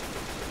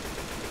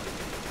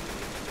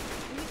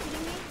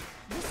kidding me?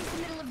 This is the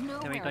middle of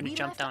nowhere. we're gonna We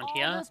jump left down all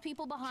here. those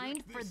people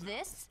behind for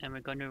this? And we're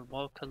gonna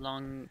walk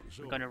along.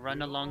 We're gonna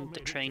run along the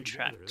train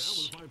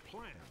tracks. That was my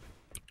plan.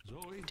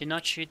 Zoe, Do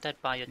not shoot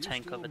that bio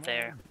tank over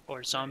there,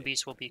 or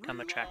zombies will become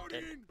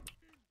attracted.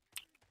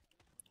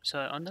 So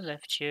on the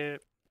left here,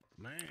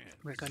 Man,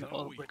 we're gonna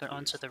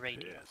answer the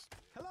radio.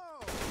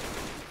 Hello.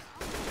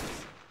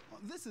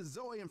 This is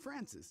Zoe and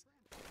Francis.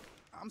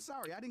 I'm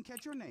sorry, I didn't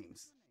catch your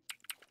names.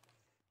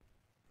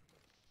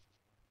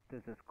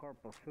 This is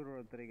Corporal Sudo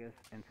Rodriguez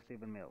and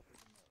Stephen Mills.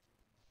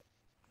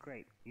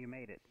 Great, you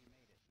made it.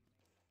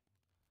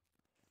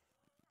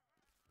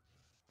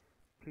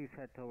 Please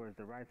head towards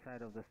the right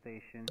side of the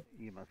station.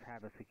 You must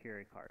have a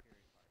security card.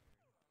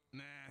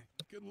 Nah,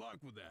 good luck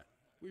with that.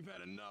 We've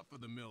had enough of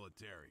the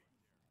military.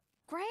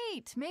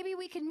 Great! Maybe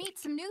we can meet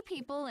some new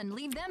people and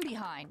leave them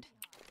behind.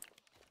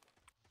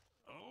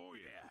 Oh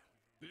yeah,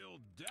 Bill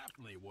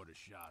definitely would have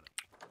shot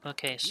him.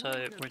 Okay,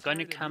 so we're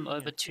gonna come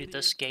over to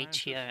this gate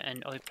here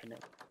and open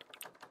it.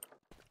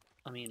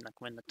 I mean,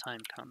 like when the time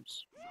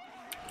comes.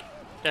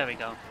 There we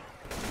go.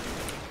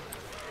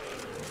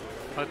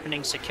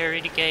 Opening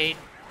security gate.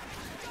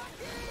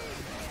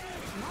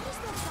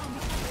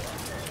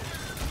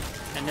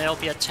 And there'll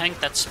be a tank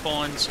that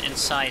spawns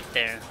inside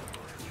there.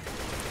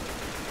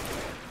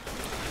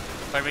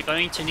 But we're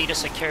going to need a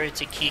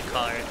security key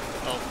card.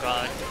 Oh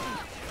god.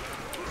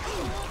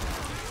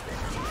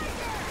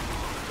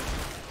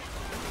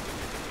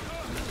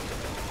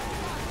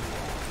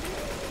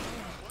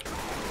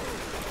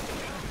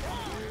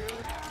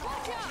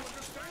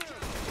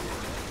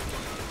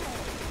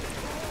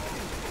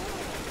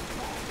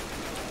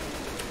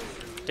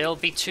 There'll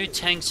be 2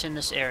 tanks in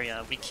this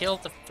area. We kill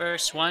the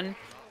first one,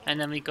 and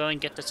then we go and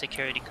get the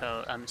security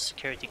card.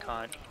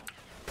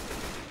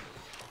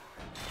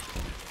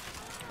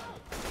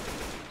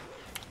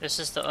 This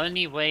is the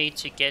only way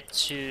to get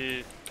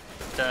to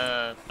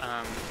the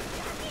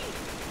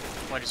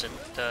what is it?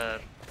 The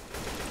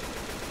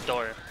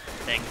door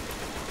thing.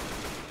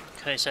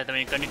 Okay, so then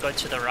we're gonna go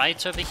to the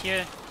right over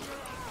here.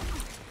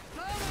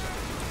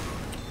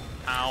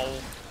 Ow.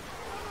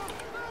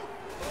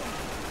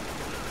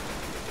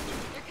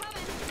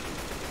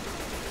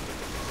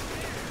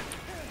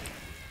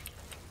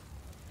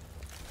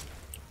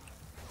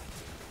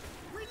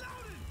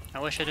 I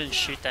wish I didn't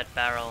shoot that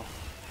barrel.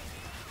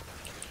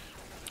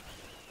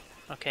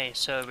 Okay,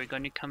 so we're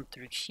going to come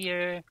through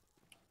here.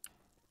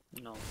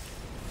 No.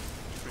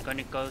 We're going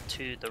to go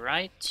to the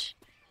right.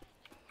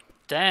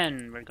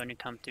 Then we're going to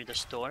come through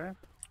this door.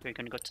 We're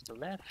going to go to the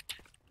left.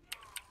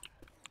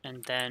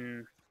 And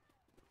then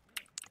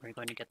we're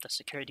going to get the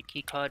security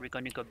key card. We're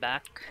going to go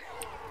back.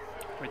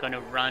 We're going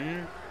to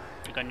run.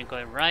 We're going to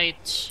go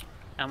right.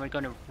 And we're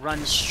going to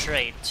run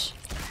straight.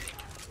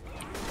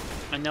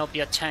 And there'll be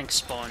a tank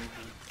spawn.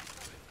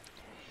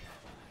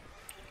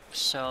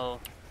 So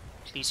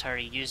please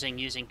hurry.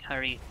 Using,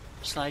 hurry.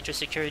 Slide your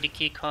security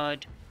key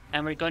card.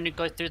 And we're going to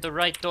go through the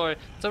right door.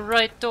 The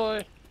right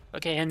door!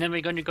 Okay, and then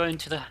we're going to go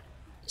into the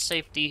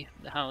safety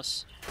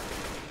house.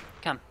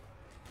 Come.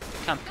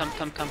 Come.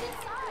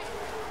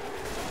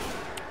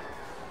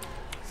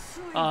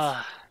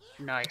 Ah,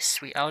 nice.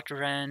 We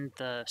outran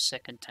the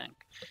second tank.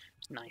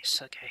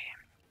 Nice, okay.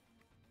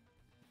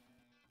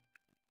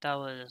 That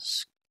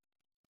was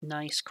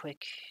nice,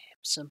 quick,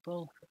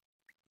 simple,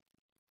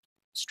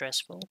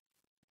 stressful.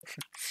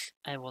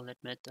 I will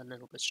admit, a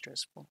little bit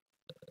stressful.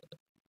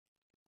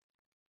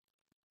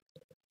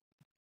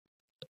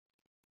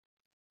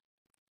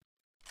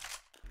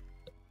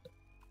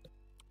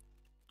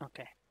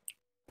 Okay.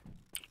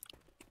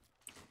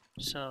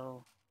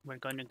 So we're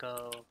going to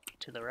go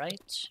to the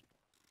right.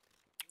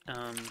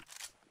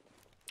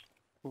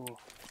 Ooh,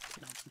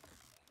 no.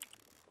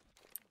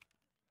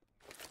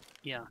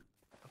 Yeah,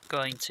 I'm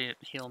going to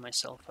heal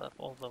myself up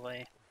all the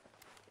way.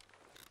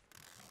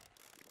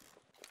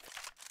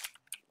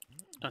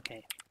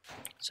 Okay,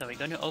 so we're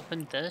going to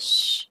open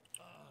this.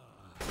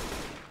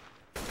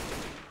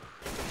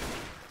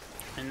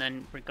 And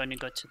then we're going to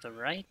go to the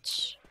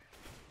right.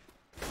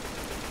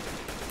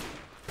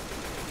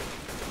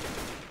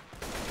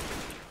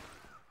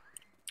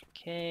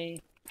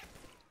 Okay,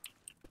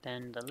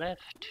 then the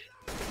left.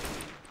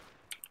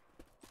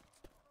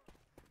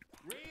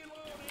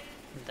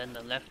 And then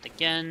the left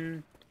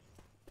again.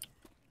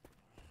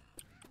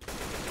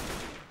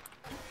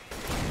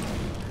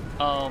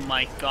 Oh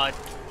my god,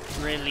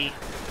 really?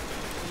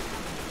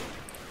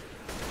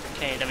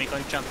 Okay, then we're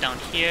going to jump down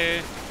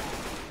here.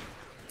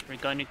 We're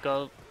going to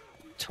go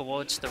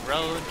towards the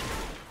road.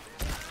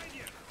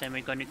 Then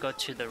we're going to go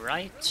to the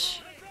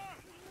right.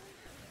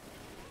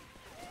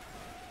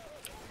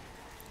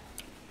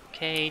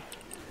 Okay.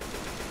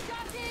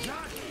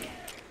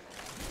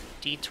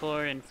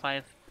 Detour in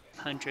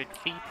 500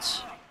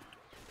 feet.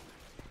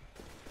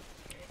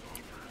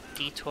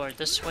 Detour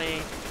this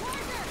way.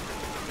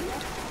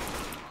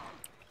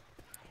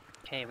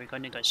 Okay, we're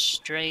going to go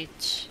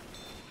straight.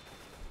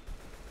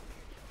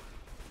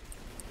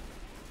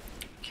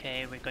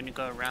 Okay, we're going to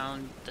go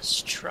around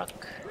this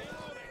truck.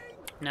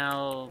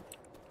 Now,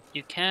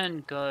 you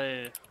can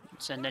go,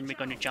 and then we're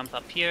going to jump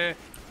up here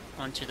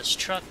onto this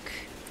truck.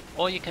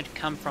 Or you could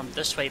come from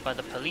this way by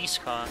the police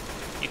car.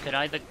 You could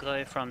either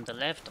go from the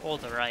left or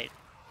the right.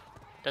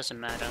 Doesn't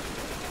matter.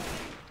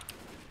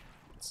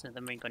 So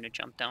then we're going to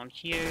jump down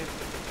here.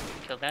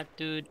 Kill that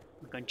dude.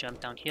 We're going to jump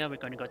down here. We're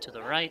going to go to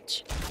the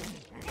right.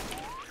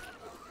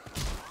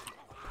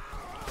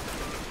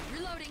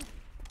 Reloading.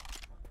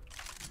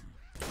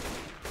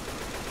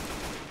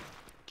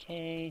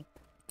 Okay.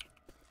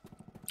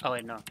 Oh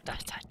wait, no.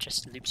 That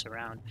just loops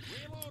around.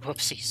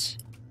 Whoopsies.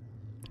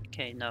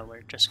 Okay, no,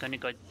 we're just going to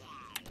go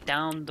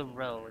down the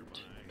road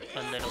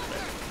a little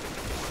bit.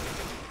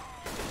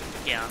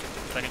 Yeah,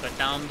 we're going to go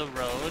down the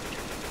road.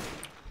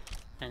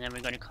 And then we're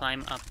going to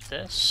climb up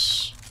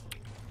this.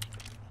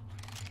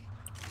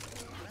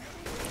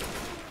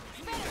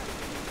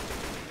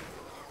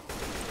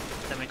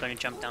 Then we're going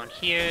to jump down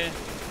here.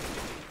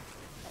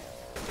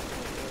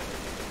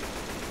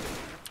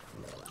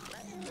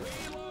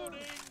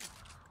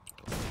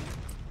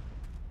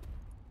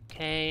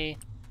 Okay.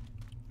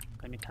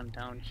 Going to come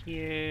down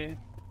here.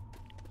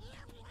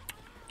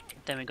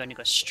 Then we're going to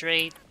go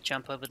straight,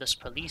 jump over this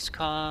police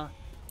car.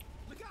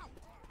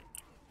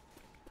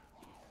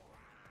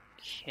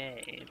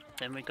 Okay,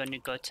 then we're going to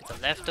go to the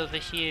left over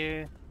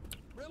here.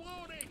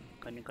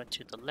 Going to go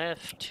to the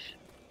left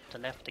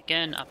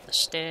again, up the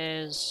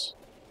stairs.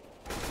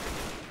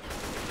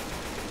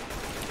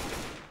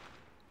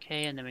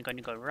 Okay, and then we're going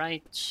to go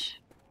right.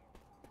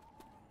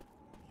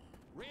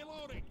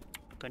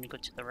 Going to go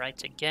to the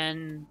right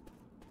again.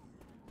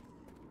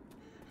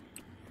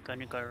 Going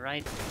to go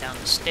right down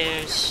the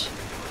stairs.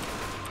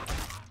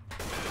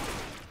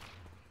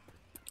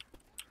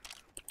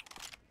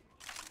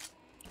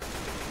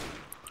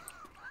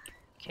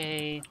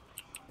 Okay,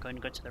 going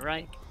to go to the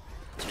right,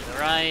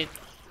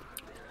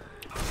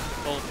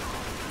 oh,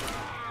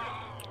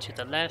 to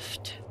the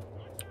left.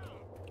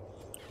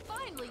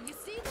 Finally, you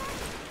see that?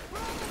 We're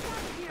almost out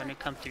of here. Going to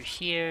come through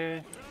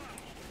here.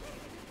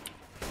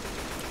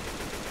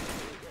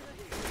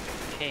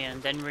 Okay,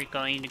 and then we're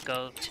going to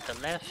go to the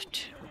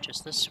left, which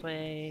is this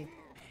way.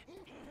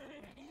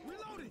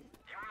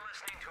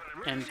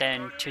 And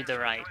then to the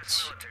right.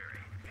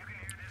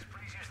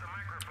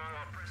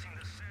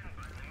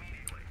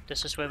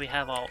 This is where we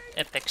have our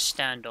epic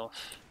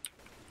standoff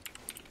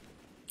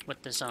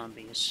with the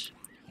zombies.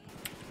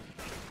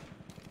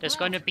 There's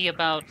going to be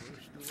about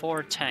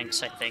 4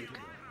 tanks, I think.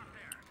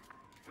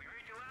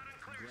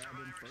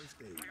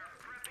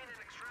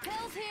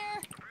 Pills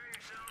here.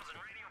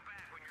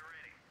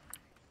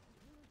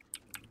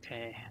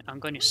 Okay, I'm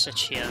going to sit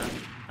here.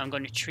 I'm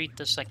going to treat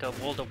this like a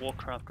World of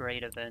Warcraft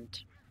raid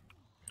event.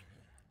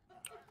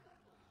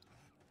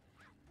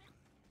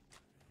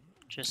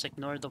 Just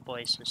ignore the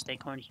voices, they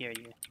can't hear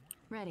you.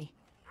 Ready.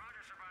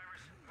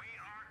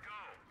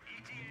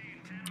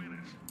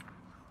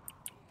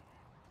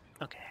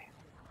 Okay.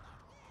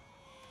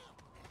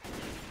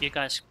 You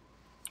guys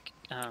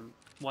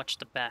watch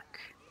the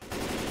back.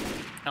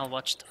 I'll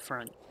watch the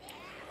front.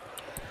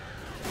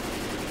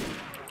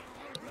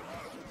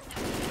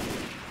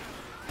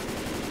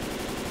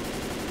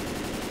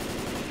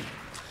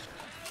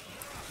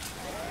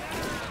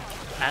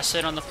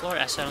 Acid on the floor,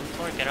 acid on the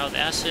floor, get out of the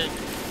acid.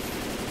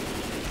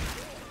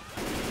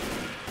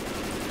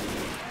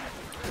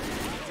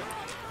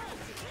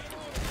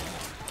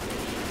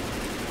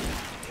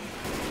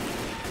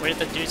 Where are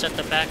the dudes at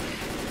the back?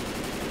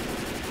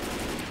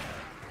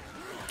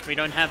 We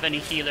don't have any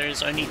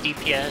healers, only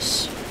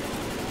DPS.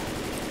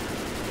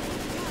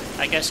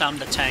 I guess I'm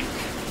the tank.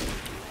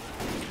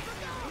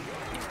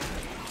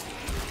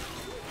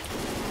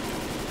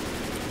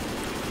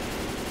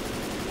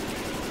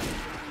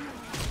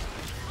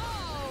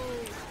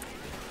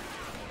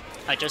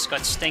 I just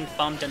got stink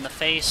bombed in the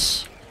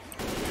face.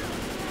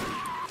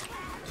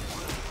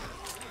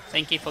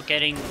 Thank you for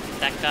getting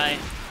that guy.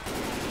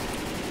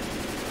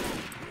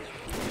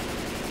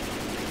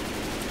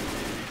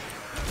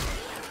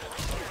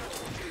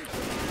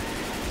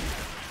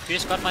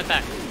 Who's got my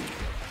back?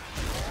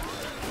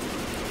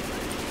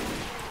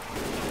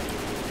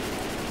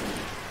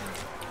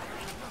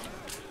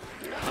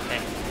 Okay.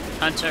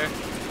 Hunter.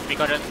 We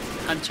got a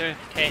Hunter.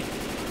 Okay.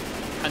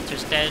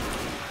 Hunter's dead.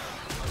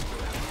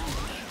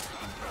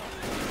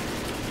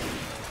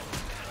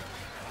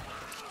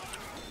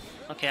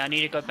 Okay, I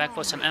need to go back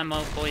for some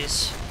ammo,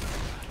 boys.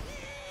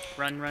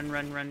 Run, run,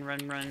 run, run,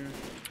 run, run.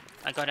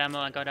 I got ammo,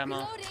 I got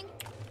ammo.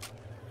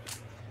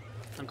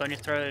 I'm going to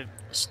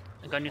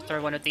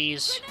throw one of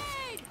these.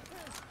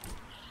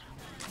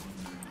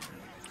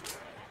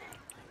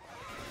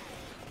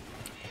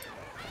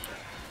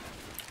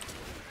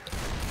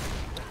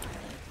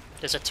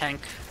 There's a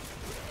tank.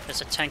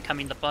 There's a tank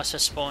coming. The boss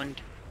has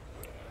spawned.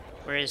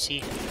 Where is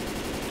he?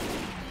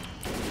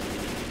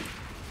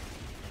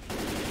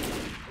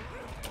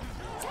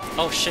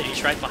 Oh shit,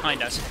 he's right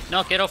behind us.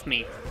 No, get off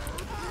me.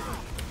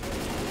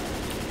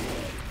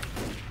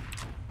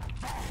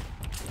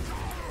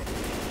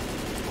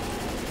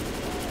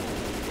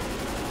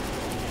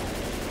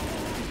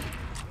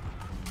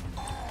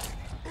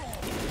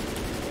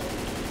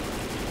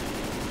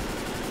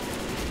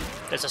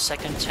 There's a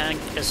second tank.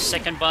 There's a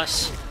second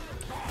bus.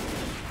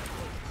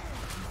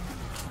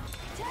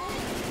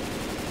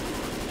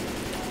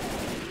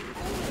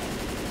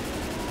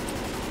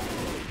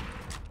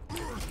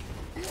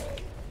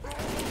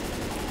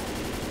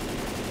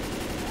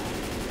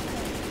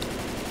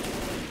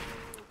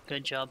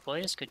 Good job,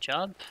 boys. Good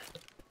job.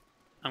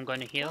 I'm going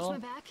to heal.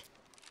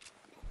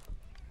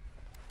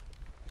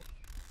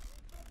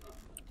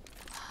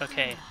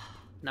 Okay.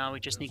 Now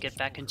we just need to get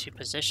back into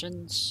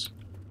positions.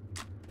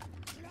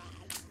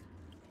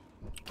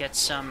 Get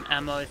some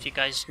ammo if you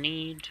guys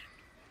need.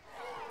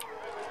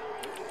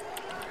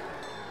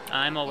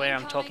 I'm aware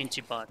I'm talking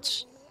to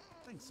bots.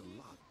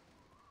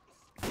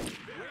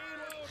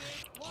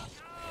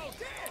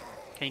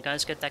 Can you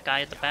guys get that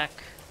guy at the back?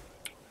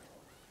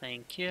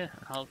 Thank you.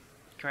 I'll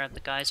grab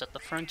the guys at the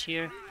front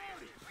here.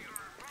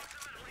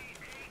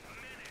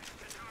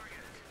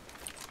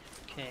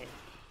 Okay.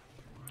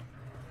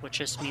 Which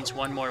just means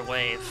one more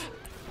wave.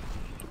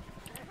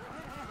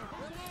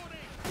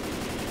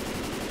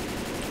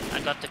 I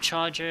got the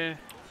charger.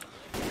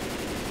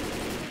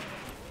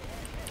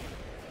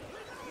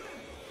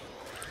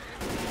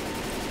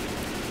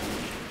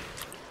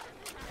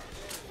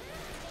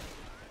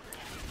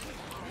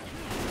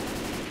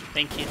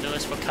 Thank you,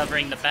 Lewis, for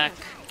covering the back.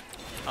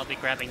 I'll be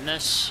grabbing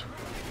this.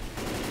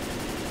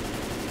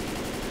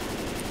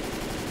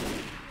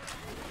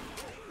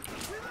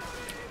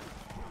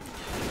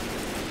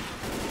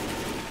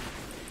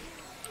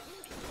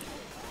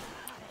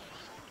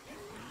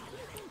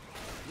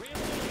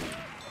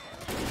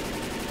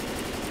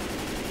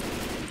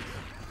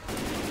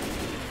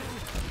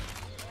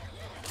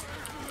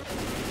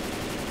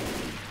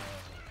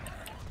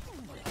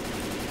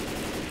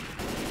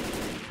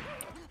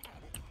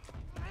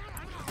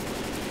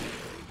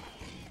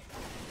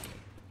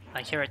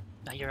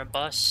 I hear a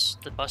bus.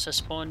 The bus has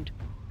spawned.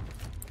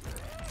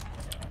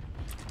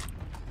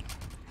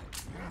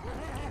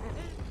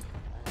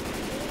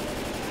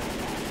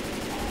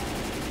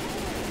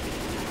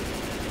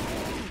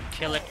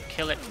 Kill it,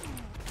 kill it.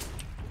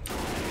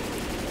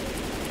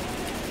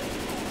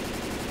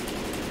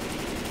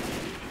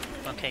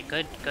 Okay,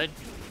 good, good.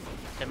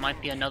 There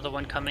might be another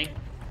one coming.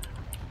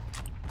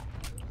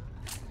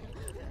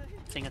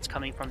 I think it's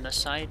coming from this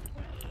side.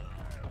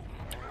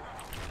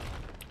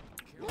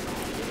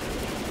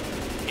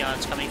 Yeah,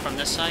 it's coming from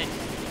this side.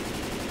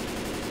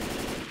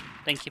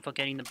 Thank you for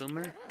getting the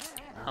boomer.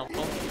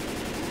 Helpful.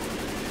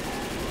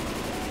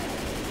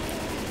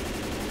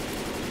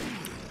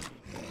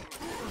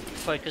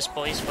 Focus,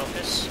 boys,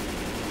 focus.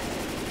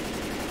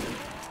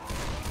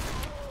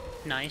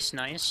 Nice,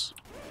 nice.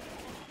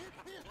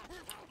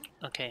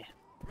 Okay.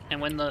 And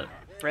when the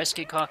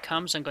rescue car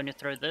comes, I'm going to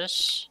throw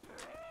this.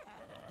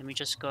 Let me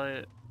just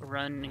go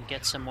run and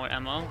get some more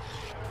ammo.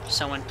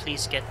 Someone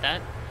please get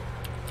that.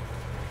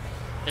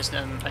 There's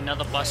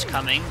another bus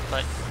coming,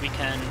 but we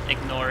can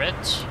ignore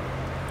it.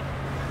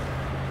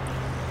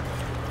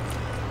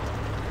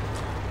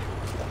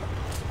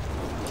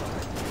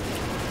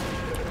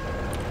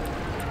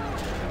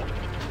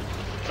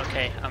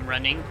 Okay, I'm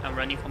running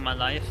for my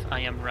life. I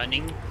am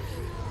running.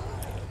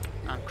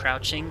 I'm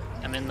crouching.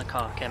 I'm in the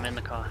car. Okay, I'm in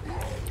the car.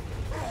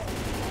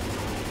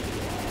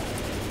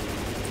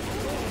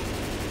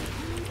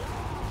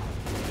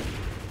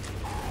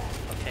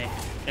 Okay,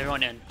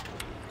 everyone in.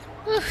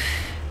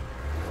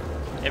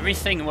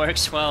 Everything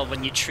works well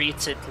when you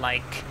treat it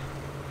like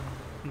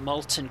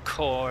molten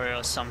core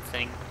or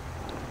something.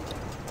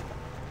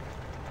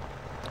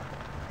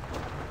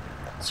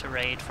 It's a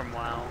raid from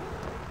WoW,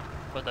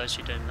 for those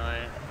who don't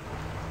know.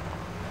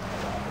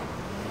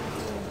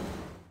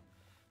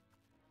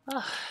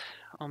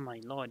 Oh my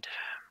lord.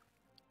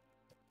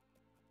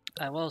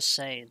 I will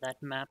say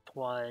that map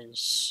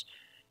was...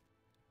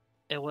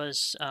 It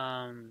was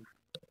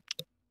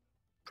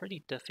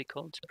pretty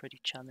difficult, pretty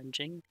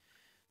challenging.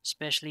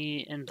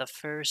 Especially in the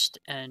first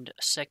and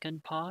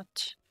second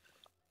part.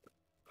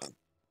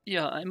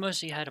 Yeah, I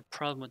mostly had a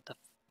problem with the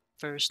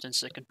first and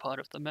second part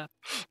of the map.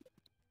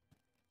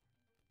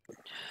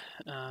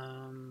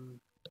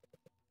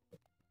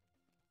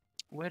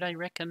 Would I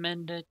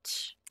recommend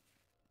it?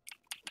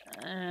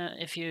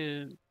 If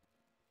you...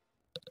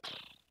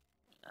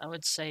 I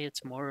would say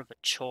it's more of a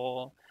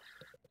chore,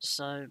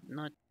 so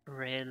not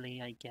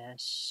really, I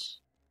guess.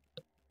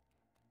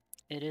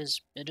 It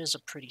is a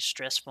pretty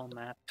stressful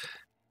map,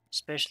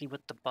 especially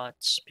with the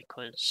bots,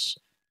 because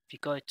if you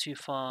go too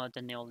far,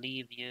 then they'll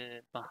leave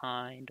you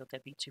behind, or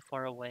they'll be too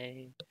far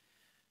away,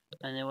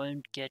 and they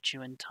won't get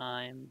you in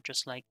time,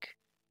 just like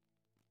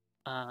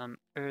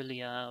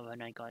earlier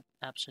when I got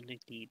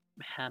absolutely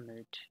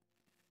hammered.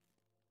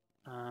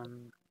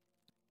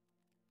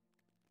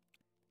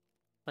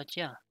 But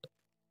yeah,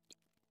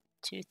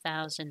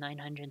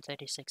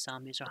 2,936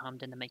 zombies were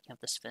harmed in the making of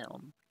this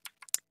film.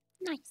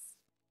 Nice.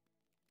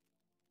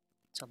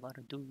 It's a lot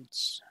of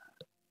dudes.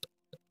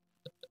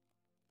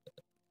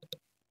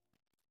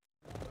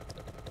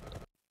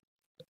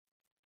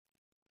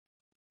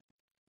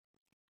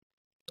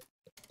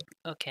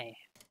 Okay,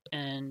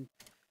 and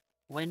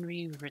when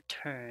we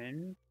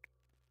return,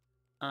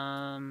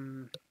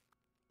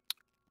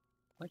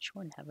 which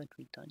one haven't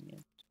we done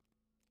yet?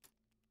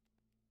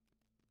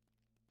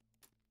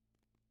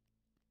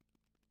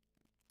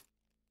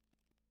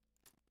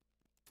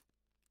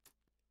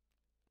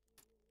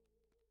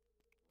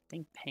 I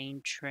think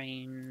Pain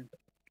Train,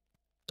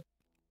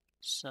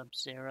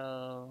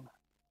 Sub-Zero,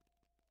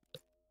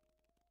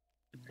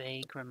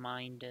 Vague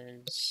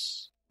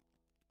Reminders.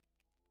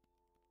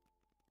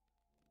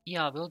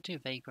 Yeah, we'll do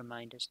Vague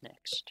Reminders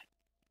next.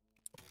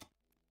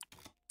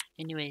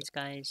 Anyways,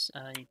 guys,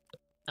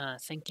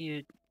 thank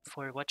you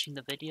for watching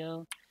the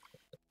video.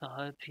 I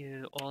hope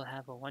you all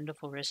have a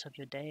wonderful rest of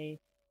your day.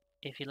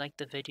 If you liked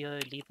the video,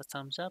 leave a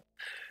thumbs up.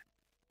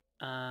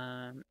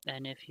 And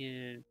if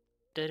you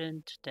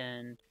didn't,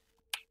 then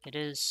it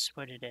is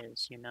what it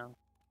is, you know.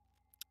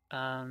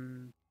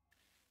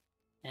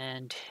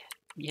 And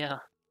yeah,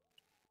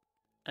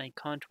 I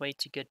can't wait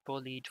to get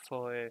bullied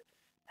for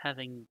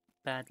having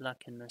bad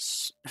luck in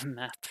this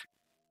map.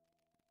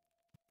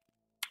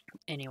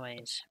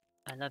 Anyways,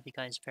 I love you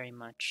guys very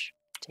much.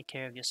 Take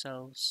care of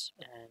yourselves,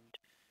 and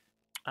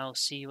I'll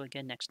see you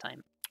again next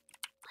time.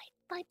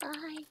 Bye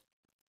bye.